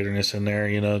be some bitterness in there.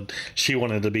 She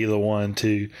wanted to be the one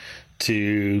to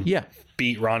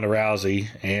beat Ronda Rousey,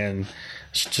 and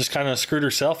she just kind of screwed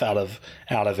herself out of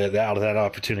that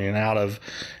opportunity, and out of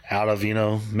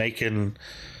making.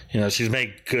 She's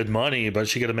made good money, but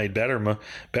she could have made better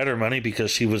money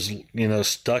because she was,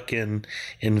 stuck in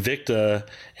Invicta.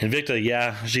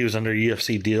 Invicta, she was under a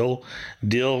UFC deal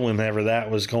whenever that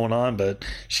was going on, but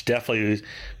she definitely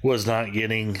was not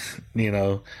getting,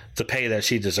 the pay that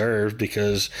she deserved,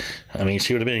 because,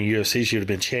 she would have been in UFC, she would have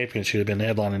been champion, she would have been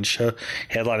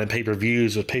headlining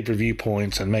pay-per-views with pay-per-view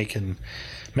points and making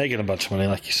a bunch of money,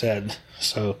 like you said.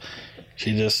 So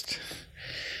she's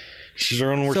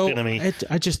her own worst enemy.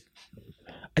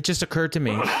 It just occurred to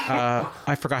me.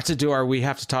 I forgot to do our "We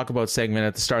Have to Talk About" segment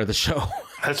at the start of the show.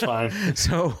 That's fine.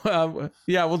 So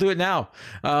we'll do it now.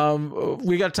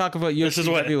 We got to talk about UFC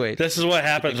heavyweight. This is what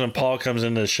happens when Paul comes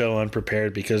into the show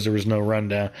unprepared because there was no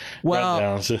rundown.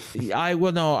 And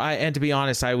to be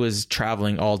honest, I was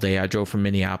traveling all day. I drove from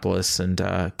Minneapolis and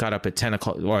got up at 10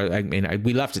 o'clock.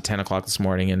 We left at 10 o'clock this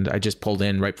morning, and I just pulled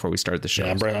in right before we started the show.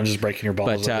 Yeah, I'm just breaking your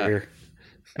balls over here.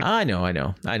 I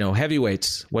know.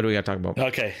 Heavyweights. What do we got to talk about?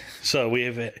 Okay, so we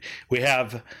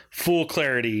have full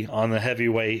clarity on the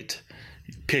heavyweight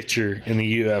picture in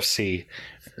the UFC.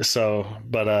 So,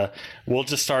 but we'll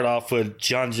just start off with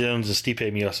Jon Jones and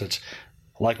Stipe Miocic.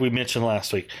 Like we mentioned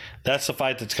last week, that's the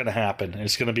fight that's going to happen.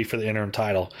 It's going to be for the interim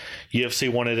title. UFC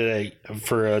wanted it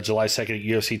for July 2nd at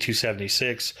UFC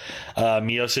 276.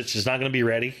 Miocic is not going to be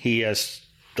ready. He has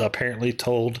apparently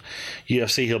told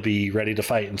UFC he'll be ready to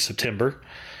fight in September.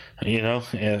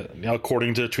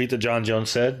 According to a tweet that Jon Jones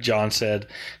said,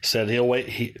 said he'll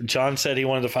wait. Jon said he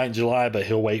wanted to fight in July, but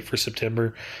he'll wait for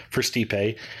September for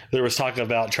Stipe. There was talk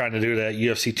about trying to do it at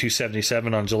UFC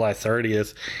 277 on July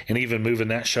 30th, and even moving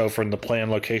that show from the planned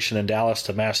location in Dallas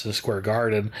to Madison Square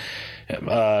Garden.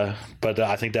 But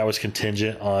I think that was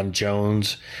contingent on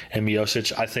Jones and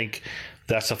Miocic. I think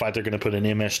that's the fight they're going to put in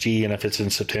MSG, and if it's in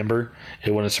September,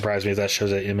 it wouldn't surprise me if that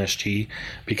shows at MSG,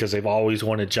 because they've always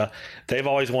wanted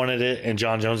it, and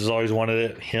Jon Jones has always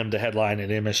wanted him to headline at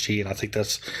MSG, and I think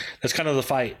that's kind of the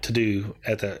fight to do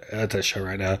at that show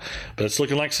right now. But it's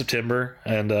looking like September,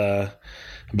 and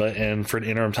for an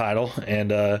interim title,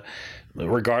 and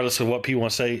regardless of what people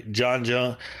want to say, Jon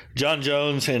Jones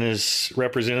and his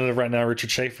representative right now,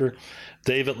 Richard Schaefer,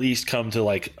 they've at least come to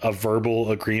like a verbal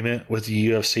agreement with the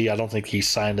UFC. I don't think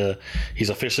he's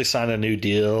officially signed a new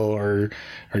deal, or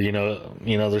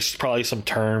there's probably some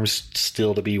terms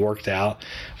still to be worked out.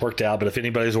 But if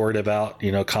anybody's worried about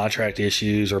contract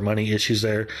issues or money issues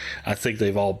there, I think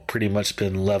they've all pretty much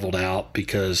been leveled out,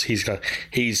 because he's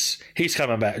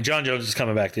coming back. Jon Jones is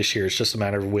coming back this year. It's just a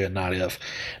matter of when, not if,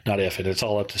 and it's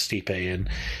all up to Stipe.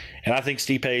 And I think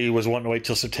Stipe was wanting to wait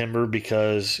till September,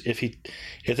 because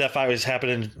if that fight was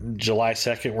happening July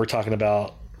 2nd, we're talking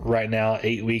about right now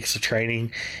 8 weeks of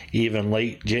training. Even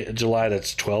late July,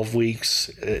 that's 12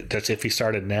 weeks. That's if he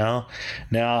started now.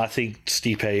 Now I think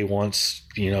Stipe wants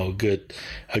a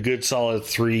good solid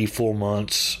 3 full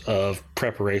months of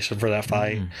preparation for that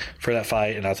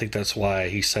fight. And I think that's why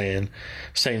he's saying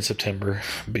September,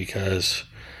 because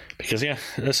yeah,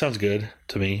 that sounds good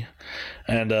to me.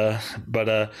 And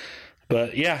but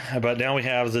but now we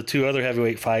have the two other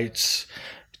heavyweight fights.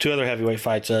 July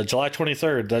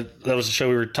 23rd, that was the show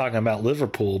we were talking about,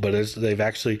 Liverpool, but they've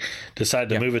actually decided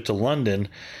to move it to London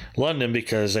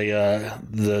because it's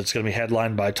going to be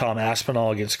headlined by Tom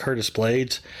Aspinall against Curtis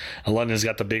Blades. And London's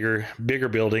got the bigger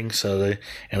building, so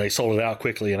they sold it out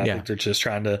quickly, and I think they're just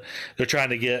trying to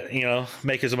get,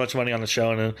 make as much money on the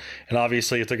show, and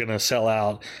obviously if they're going to sell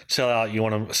out, you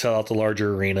want to sell out the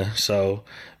larger arena, so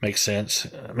makes sense.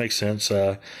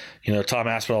 Tom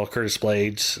Aspinall, Curtis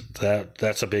Blades,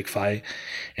 that's a big fight.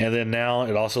 And then now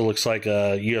it also looks like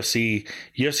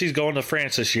UFC's going to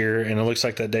France this year, and it looks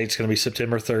like that date's going to be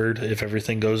September 3rd if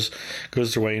everything goes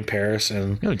their way in Paris.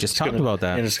 And we just talked about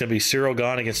that. And it's going to be Cyril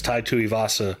Gane against Tai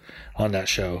Tuivasa on that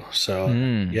show. So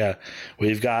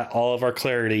we've got all of our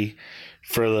clarity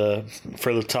for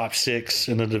the top 6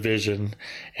 in the division,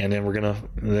 and then we'll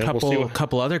see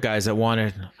couple other guys that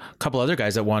wanted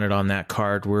on that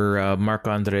card were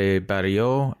Marc-Andre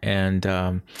Barriot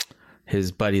and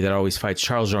his buddy that always fights,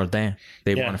 Charles Jourdain.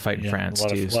 They want to fight in France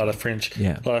too. A lot of French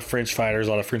fighters, a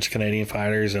lot of French Canadian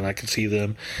fighters, and I can see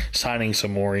them signing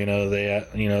some more. They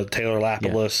Taylor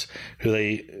Lapalus, who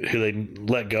they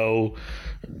let go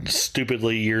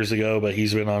stupidly years ago, but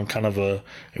he's been on kind of a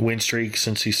win streak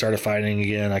since he started fighting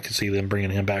again. I can see them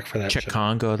bringing him back for that. Czech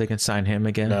Congo, they can sign him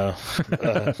again. No,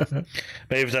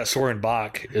 maybe if that Soren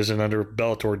Bach isn't under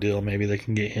Bellator deal, maybe they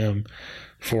can get him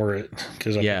for it,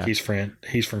 because I think he's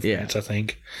from France, I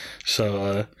think.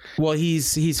 So well,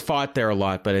 he's fought there a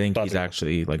lot, but I think he's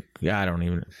actually whatever.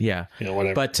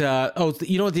 But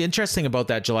the interesting about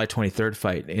that July 23rd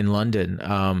fight in London,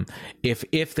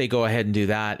 if they go ahead and do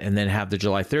that and then have the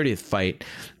July 30th fight,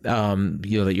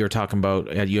 that you're talking about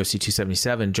at UFC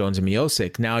 277, Jones and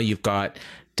Miocic, now you've got,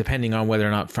 depending on whether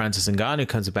or not Francis Ngannou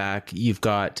comes back, you've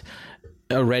got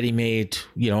a ready-made,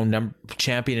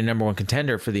 champion and number one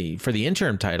contender for the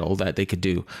interim title that they could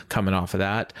do coming off of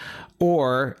that.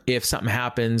 Or if something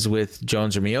happens with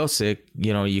Jones or Miocic,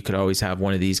 you could always have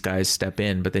one of these guys step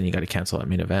in, but then you got to cancel that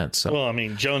main event. So, well, I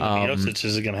mean, Jones and Miocic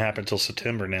isn't going to happen until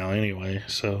September now anyway.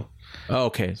 So,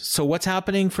 okay. So what's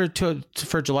happening for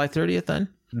July 30th then?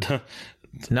 Nothing.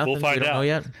 We'll find out. Know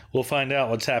yet? We'll find out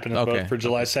what's happening both for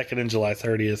July 2nd and July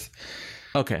 30th.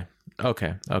 Okay.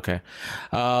 The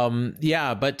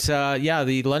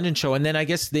London show, and then I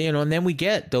guess and then we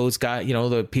get those guys,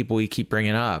 the people we keep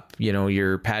bringing up,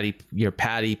 your Patty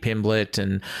Pimblett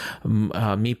and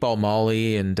Meatball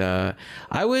Molly, and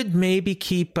I would maybe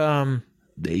keep what's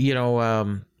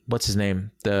his name,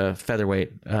 the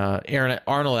featherweight,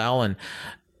 Arnold Allen.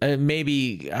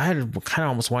 Maybe I kind of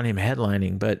almost want him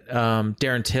headlining, but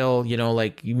Darren Till,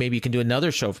 maybe you can do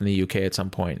another show from the UK at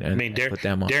some point. And, put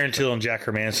them on. Darren Till and Jack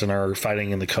Hermanson are fighting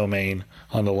in the co-main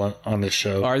on this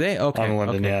show. Are they? Okay. On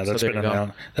London, okay. That's been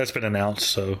announced. That's been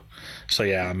announced. So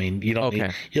yeah. I mean, you don't.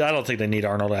 I don't think they need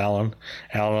Arnold Allen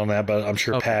on that, but I'm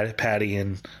sure Patty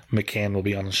and McCann will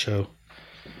be on the show.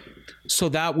 So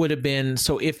that would have been,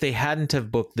 if they hadn't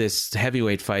have booked this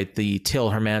heavyweight fight, the Till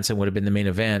Hermanson would have been the main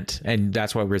event, and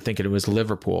that's why we were thinking it was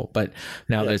Liverpool. But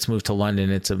now that it's moved to London,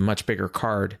 it's a much bigger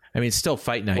card. I mean, it's still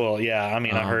fight night. Well, yeah. I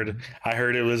mean, I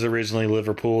heard it was originally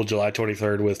Liverpool, July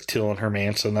 23rd with Till and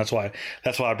Hermanson. That's why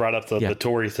I brought up the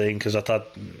Vettori thing, because I thought,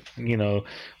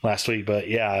 last week. But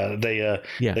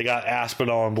they got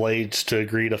Aspinall and Blades to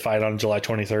agree to fight on July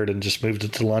 23rd and just moved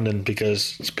it to London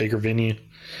because it's a bigger venue.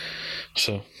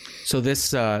 So this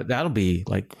that'll be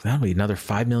another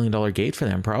 $5 million gate for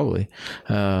them, probably.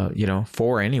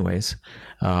 4 anyways.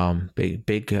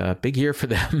 Big year for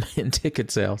them in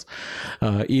ticket sales,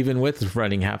 even with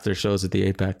running half their shows at the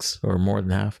Apex, or more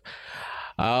than half.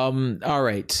 All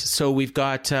right, so we've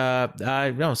got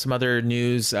some other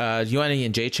news. Joanna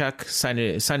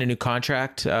Jędrzejczyk signed a new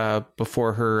contract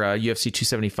before her UFC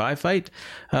 275 fight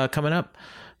coming up.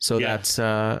 So that's,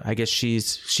 I guess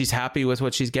she's happy with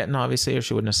what she's getting, obviously, or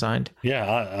she wouldn't have signed. Yeah,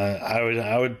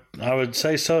 I would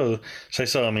say so.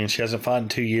 I mean, she hasn't fought in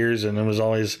 2 years, and it was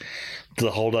always,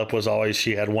 the holdup was always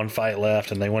she had one fight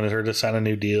left, and they wanted her to sign a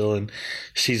new deal. And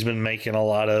she's been making a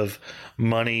lot of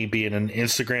money being an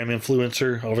Instagram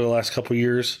influencer over the last couple of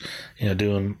years,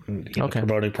 doing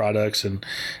promoting products and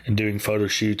doing photo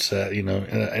shoots that,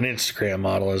 an Instagram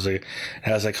model as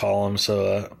they call them.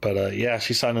 So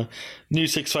she signed a new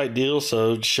 6-fight deal,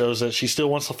 so it shows that she still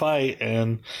wants to fight,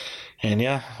 and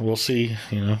we'll see.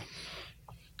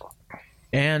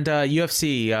 And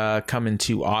UFC coming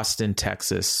to Austin,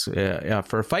 Texas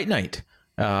for a fight night.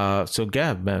 So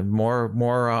yeah,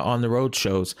 more on the road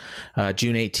shows,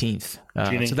 June 18th.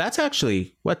 So that's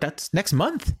actually that's next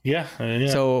month. Yeah.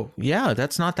 So yeah,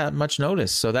 that's not that much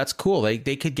notice. So that's cool. They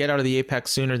could get out of the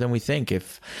Apex sooner than we think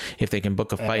if they can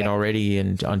book a fight already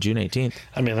on June 18th.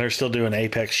 I mean, they're still doing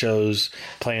Apex shows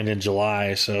planned in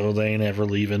July, so they ain't ever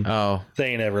leaving. Oh, they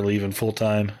ain't ever leaving full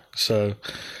time. So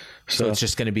it's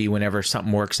just going to be whenever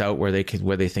something works out where they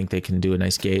think they can do a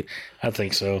nice gate. I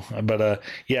think so. But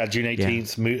June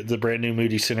 18th, the brand new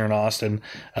Moody Center in Austin.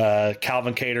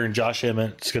 Calvin Cater and Josh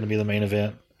Emmett is going to be the main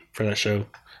event for that show.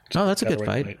 Oh, that's a good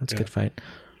fight. That's a good fight.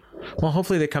 Well,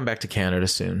 hopefully they come back to Canada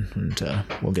soon, and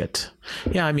we'll get.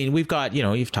 Yeah, I mean, we've got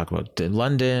you've talked about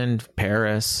London,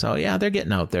 Paris. So yeah, they're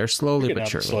getting out there slowly but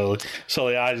surely.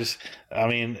 Slowly. I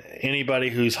mean, anybody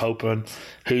who's hoping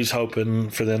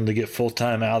for them to get full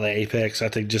time out of the Apex, I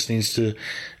think just needs to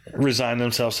resign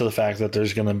themselves to the fact that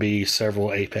there's going to be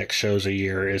several Apex shows a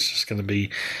year. It's just going to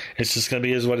be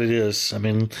is what it is. I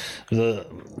mean,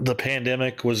 the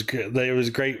pandemic was good. It was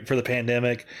great for the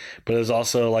pandemic, but it's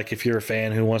also like if you're a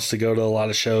fan who wants to go to a lot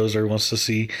of shows or wants to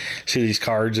see these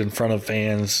cards in front of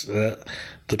fans,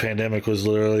 the pandemic was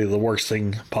literally the worst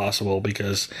thing possible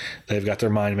because they've got their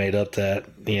mind made up that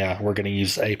we're going to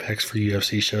use Apex for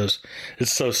UFC shows.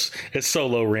 It's so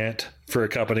low rent for a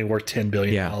company worth $10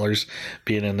 billion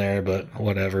being in there, but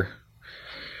whatever.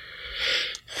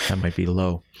 That might be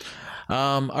low.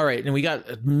 All right, and we got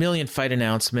a million fight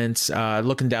announcements.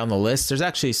 Looking down the list, there's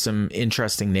actually some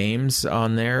interesting names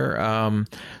on there.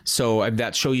 So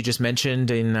that show you just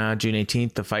mentioned in June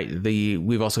 18th,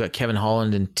 we've also got Kevin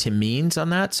Holland and Tim Means on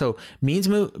that. So Means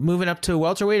moving up to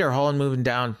welterweight, or Holland moving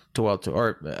down to welterweight,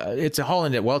 or it's a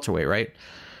Holland at welterweight, right?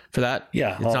 For that,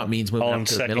 yeah, it's not Means moving up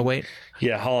to middleweight.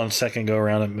 Yeah, Holland's second go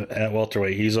around at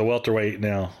welterweight. He's a welterweight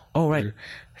now. Oh, right.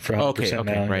 Okay,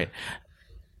 now, right.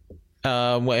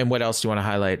 And what else do you want to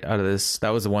highlight out of this? That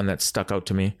was the one that stuck out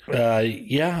to me. We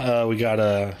got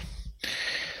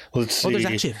let's see. Oh, there's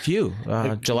actually a few.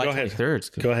 July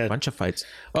 23rd. Go ahead. A bunch of fights.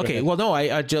 Okay, well, no,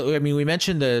 I mean, we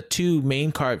mentioned the two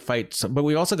main card fights, but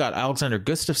we also got Alexander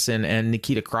Gustafsson and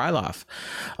Nikita Krylov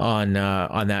on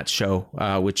that show,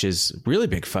 which is really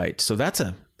big fight. So that's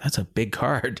a big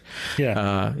card.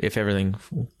 Yeah. If everything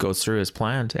goes through as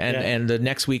planned. And the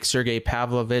next week, Sergey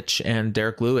Pavlovich and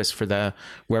Derek Lewis for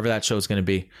wherever that show is going to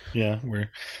be. Yeah.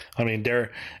 With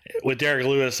Derek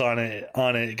Lewis on it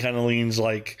kind of leans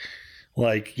like,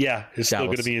 it's still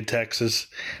going to be in Texas,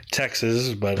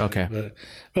 but okay.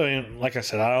 But I mean, like I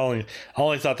said, I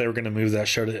only thought they were going to move that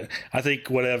show to, I think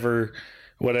whatever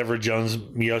Jones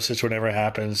Miocic, whatever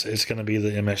happens, it's going to be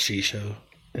the MSG show.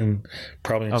 And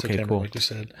probably in September, cool. Like you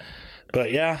said.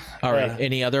 But yeah. All right.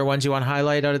 Any other ones you want to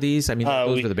highlight out of these? I mean,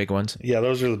 those are the big ones. Yeah,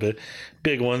 those are the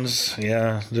big ones.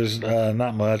 Yeah, there's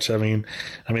not much. I mean,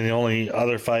 the only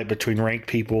other fight between ranked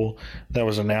people that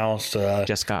was announced,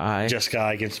 Jessica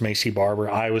Eye against Macy Barber.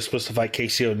 I was supposed to fight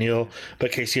Casey O'Neill,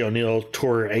 but Casey O'Neill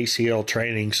tore her ACL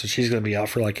training, so she's going to be out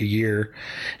for like a year.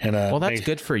 And well, that's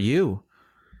good for you.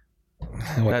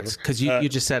 That's because you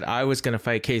just said I was going to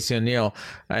fight Casey O'Neill,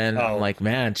 and I'm like,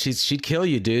 man, she'd kill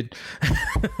you, dude.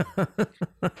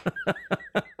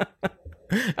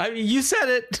 I mean, you said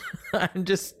it. I'm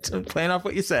just playing off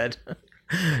what you said.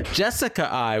 Jessica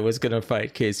I was going to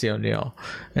fight Casey O'Neill,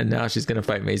 and now she's going to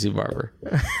fight Macy Barber.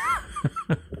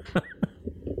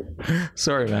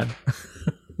 Sorry, man.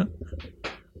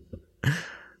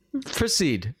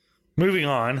 Proceed. Moving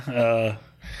on.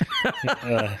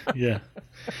 Yeah.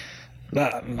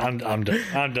 I'm done.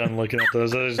 I'm done looking at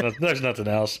those. There's nothing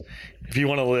else. If you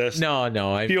want to list,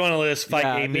 if you want to list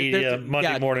Fight Game Media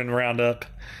Monday morning roundup,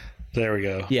 there we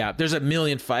go. Yeah, there's a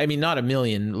million. I mean, not a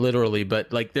million literally,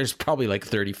 but like there's probably like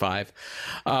 35.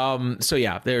 So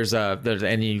yeah, there's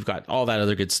and you've got all that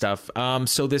other good stuff.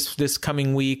 So this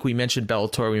coming week we mentioned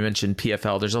Bellator, we mentioned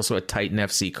PFL. There's also a Titan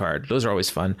FC card. Those are always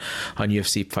fun on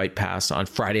UFC Fight Pass on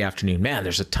Friday afternoon. Man,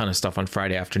 there's a ton of stuff on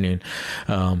Friday afternoon.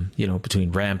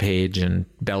 Between Rampage and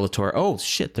Bellator. Oh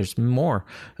shit, there's more.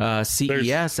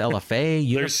 CES, LFA,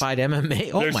 Unified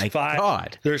MMA. Oh my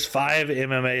god. There's 5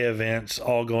 MMA events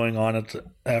all going on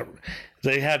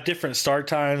they have different start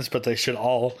times, but they should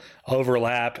all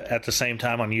overlap at the same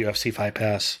time on UFC Fight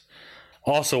Pass.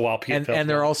 Also, while PFL and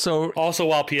they're also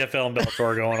while PFL and Bellator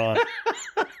are going on.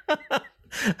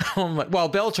 Well,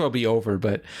 Bellator will be over,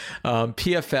 but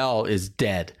PFL is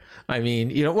dead. I mean,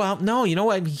 you know what? I mean,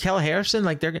 Kelly Harrison,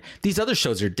 like these other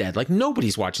shows are dead. Like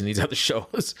nobody's watching these other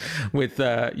shows with,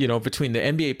 between the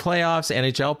NBA playoffs,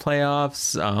 NHL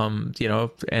playoffs,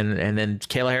 and then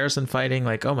Kayla Harrison fighting.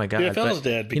 Like, oh my God. PFL's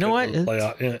dead because you know what?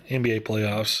 NBA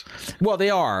playoffs. Well, they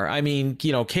are. I mean,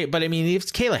 but I mean, if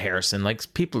it's Kayla Harrison, like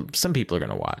some people are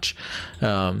going to watch.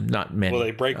 Not many. Will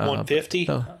they break 150?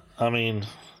 I mean...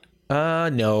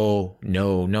 No,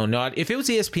 not if it was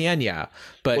ESPN, yeah,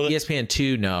 but ESPN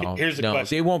 2, no. Here's the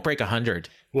question. They won't break 100.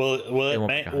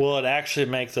 Will it actually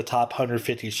make the top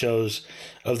 150 shows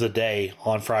of the day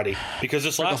on Friday? Because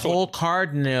this last the whole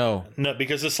card, no,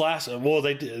 because this last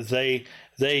they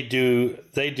do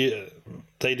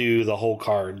the whole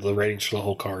card, the ratings for the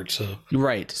whole card. So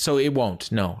right, so it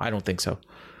won't. No, I don't think so.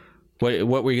 What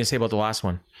were you gonna say about the last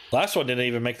one? Last one didn't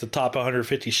even make the top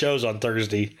 150 shows on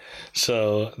Thursday,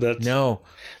 so that's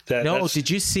Did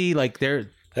you see like that's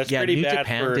pretty New bad.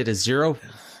 Japan did a 0.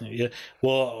 Yeah,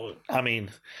 well, I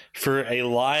mean, for a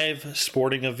live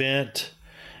sporting event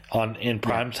in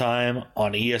prime time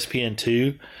on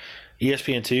ESPN2,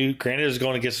 granted, is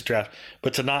going against the draft,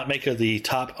 but to not make the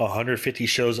top 150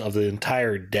 shows of the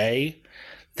entire day,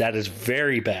 that is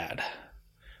very bad,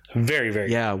 very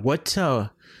very. Yeah, bad.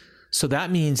 So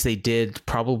that means they did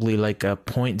probably like a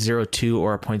 0.02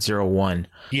 or a 0.01.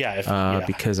 Yeah,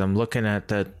 because I'm looking at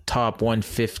the top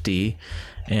 150,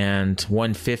 and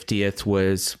 150th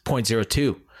was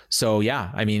 0.02. So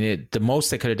yeah, I mean, the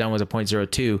most they could have done was a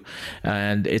 0.02,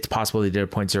 and it's possible they did a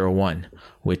 0.01,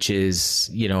 which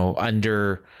is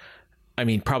under. I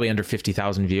mean, probably under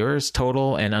 50,000 viewers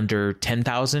total, and under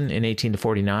 10,000 in 18 to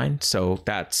 49. So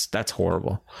that's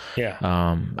horrible. Yeah.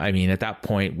 I mean, at that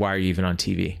point, why are you even on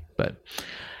TV? But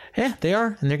yeah, they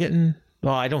are, and they're getting.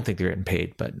 Well, I don't think they're getting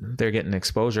paid, but they're getting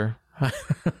exposure. I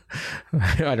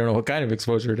don't know what kind of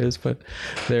exposure it is, but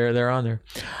they're on there.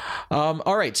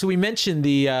 All right, so we mentioned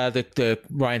the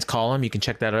Ryan's column. You can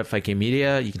check that out at Fight Game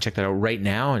Media. You can check that out right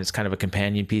now, and it's kind of a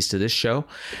companion piece to this show.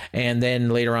 And then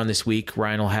later on this week,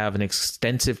 Ryan will have an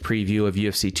extensive preview of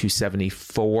UFC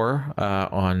 274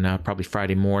 on probably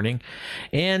Friday morning.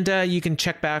 And you can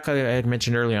check back, I had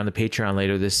mentioned earlier, on the Patreon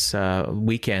later this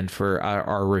weekend for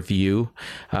our review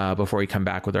before we come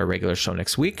back with our regular show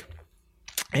next week.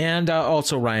 And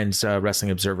also Ryan's Wrestling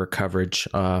Observer coverage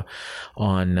of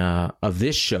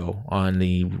this show on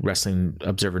the Wrestling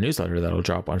Observer newsletter that'll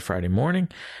drop on Friday morning.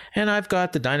 And I've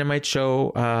got the Dynamite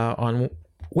show on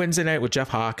Wednesday night with Jeff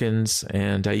Hawkins,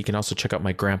 and you can also check out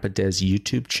my Grandpa Des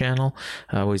YouTube channel.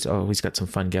 Always got some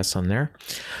fun guests on there.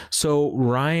 So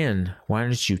Ryan, why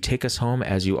don't you take us home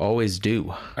as you always do?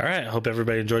 All right. I hope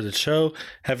everybody enjoyed the show.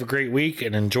 Have a great week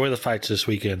and enjoy the fights this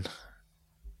weekend.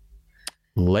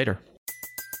 Later.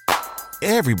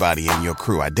 Everybody in your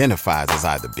crew identifies as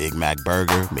either Big Mac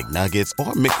Burger, McNuggets,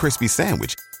 or McCrispy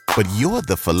Sandwich. But you're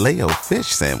the Filet-O-Fish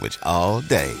Sandwich all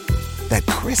day. That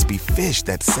crispy fish,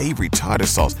 that savory tartar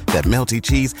sauce, that melty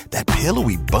cheese, that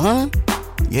pillowy bun.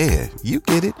 Yeah, you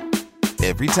get it.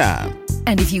 Every time.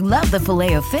 And if you love the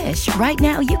Filet-O-Fish, right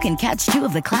now you can catch 2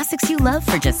 of the classics you love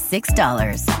for just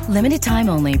 $6. Limited time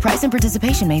only. Price and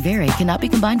participation may vary. Cannot be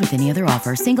combined with any other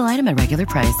offer. Single item at regular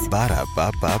price.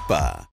 Ba-da-ba-ba-ba.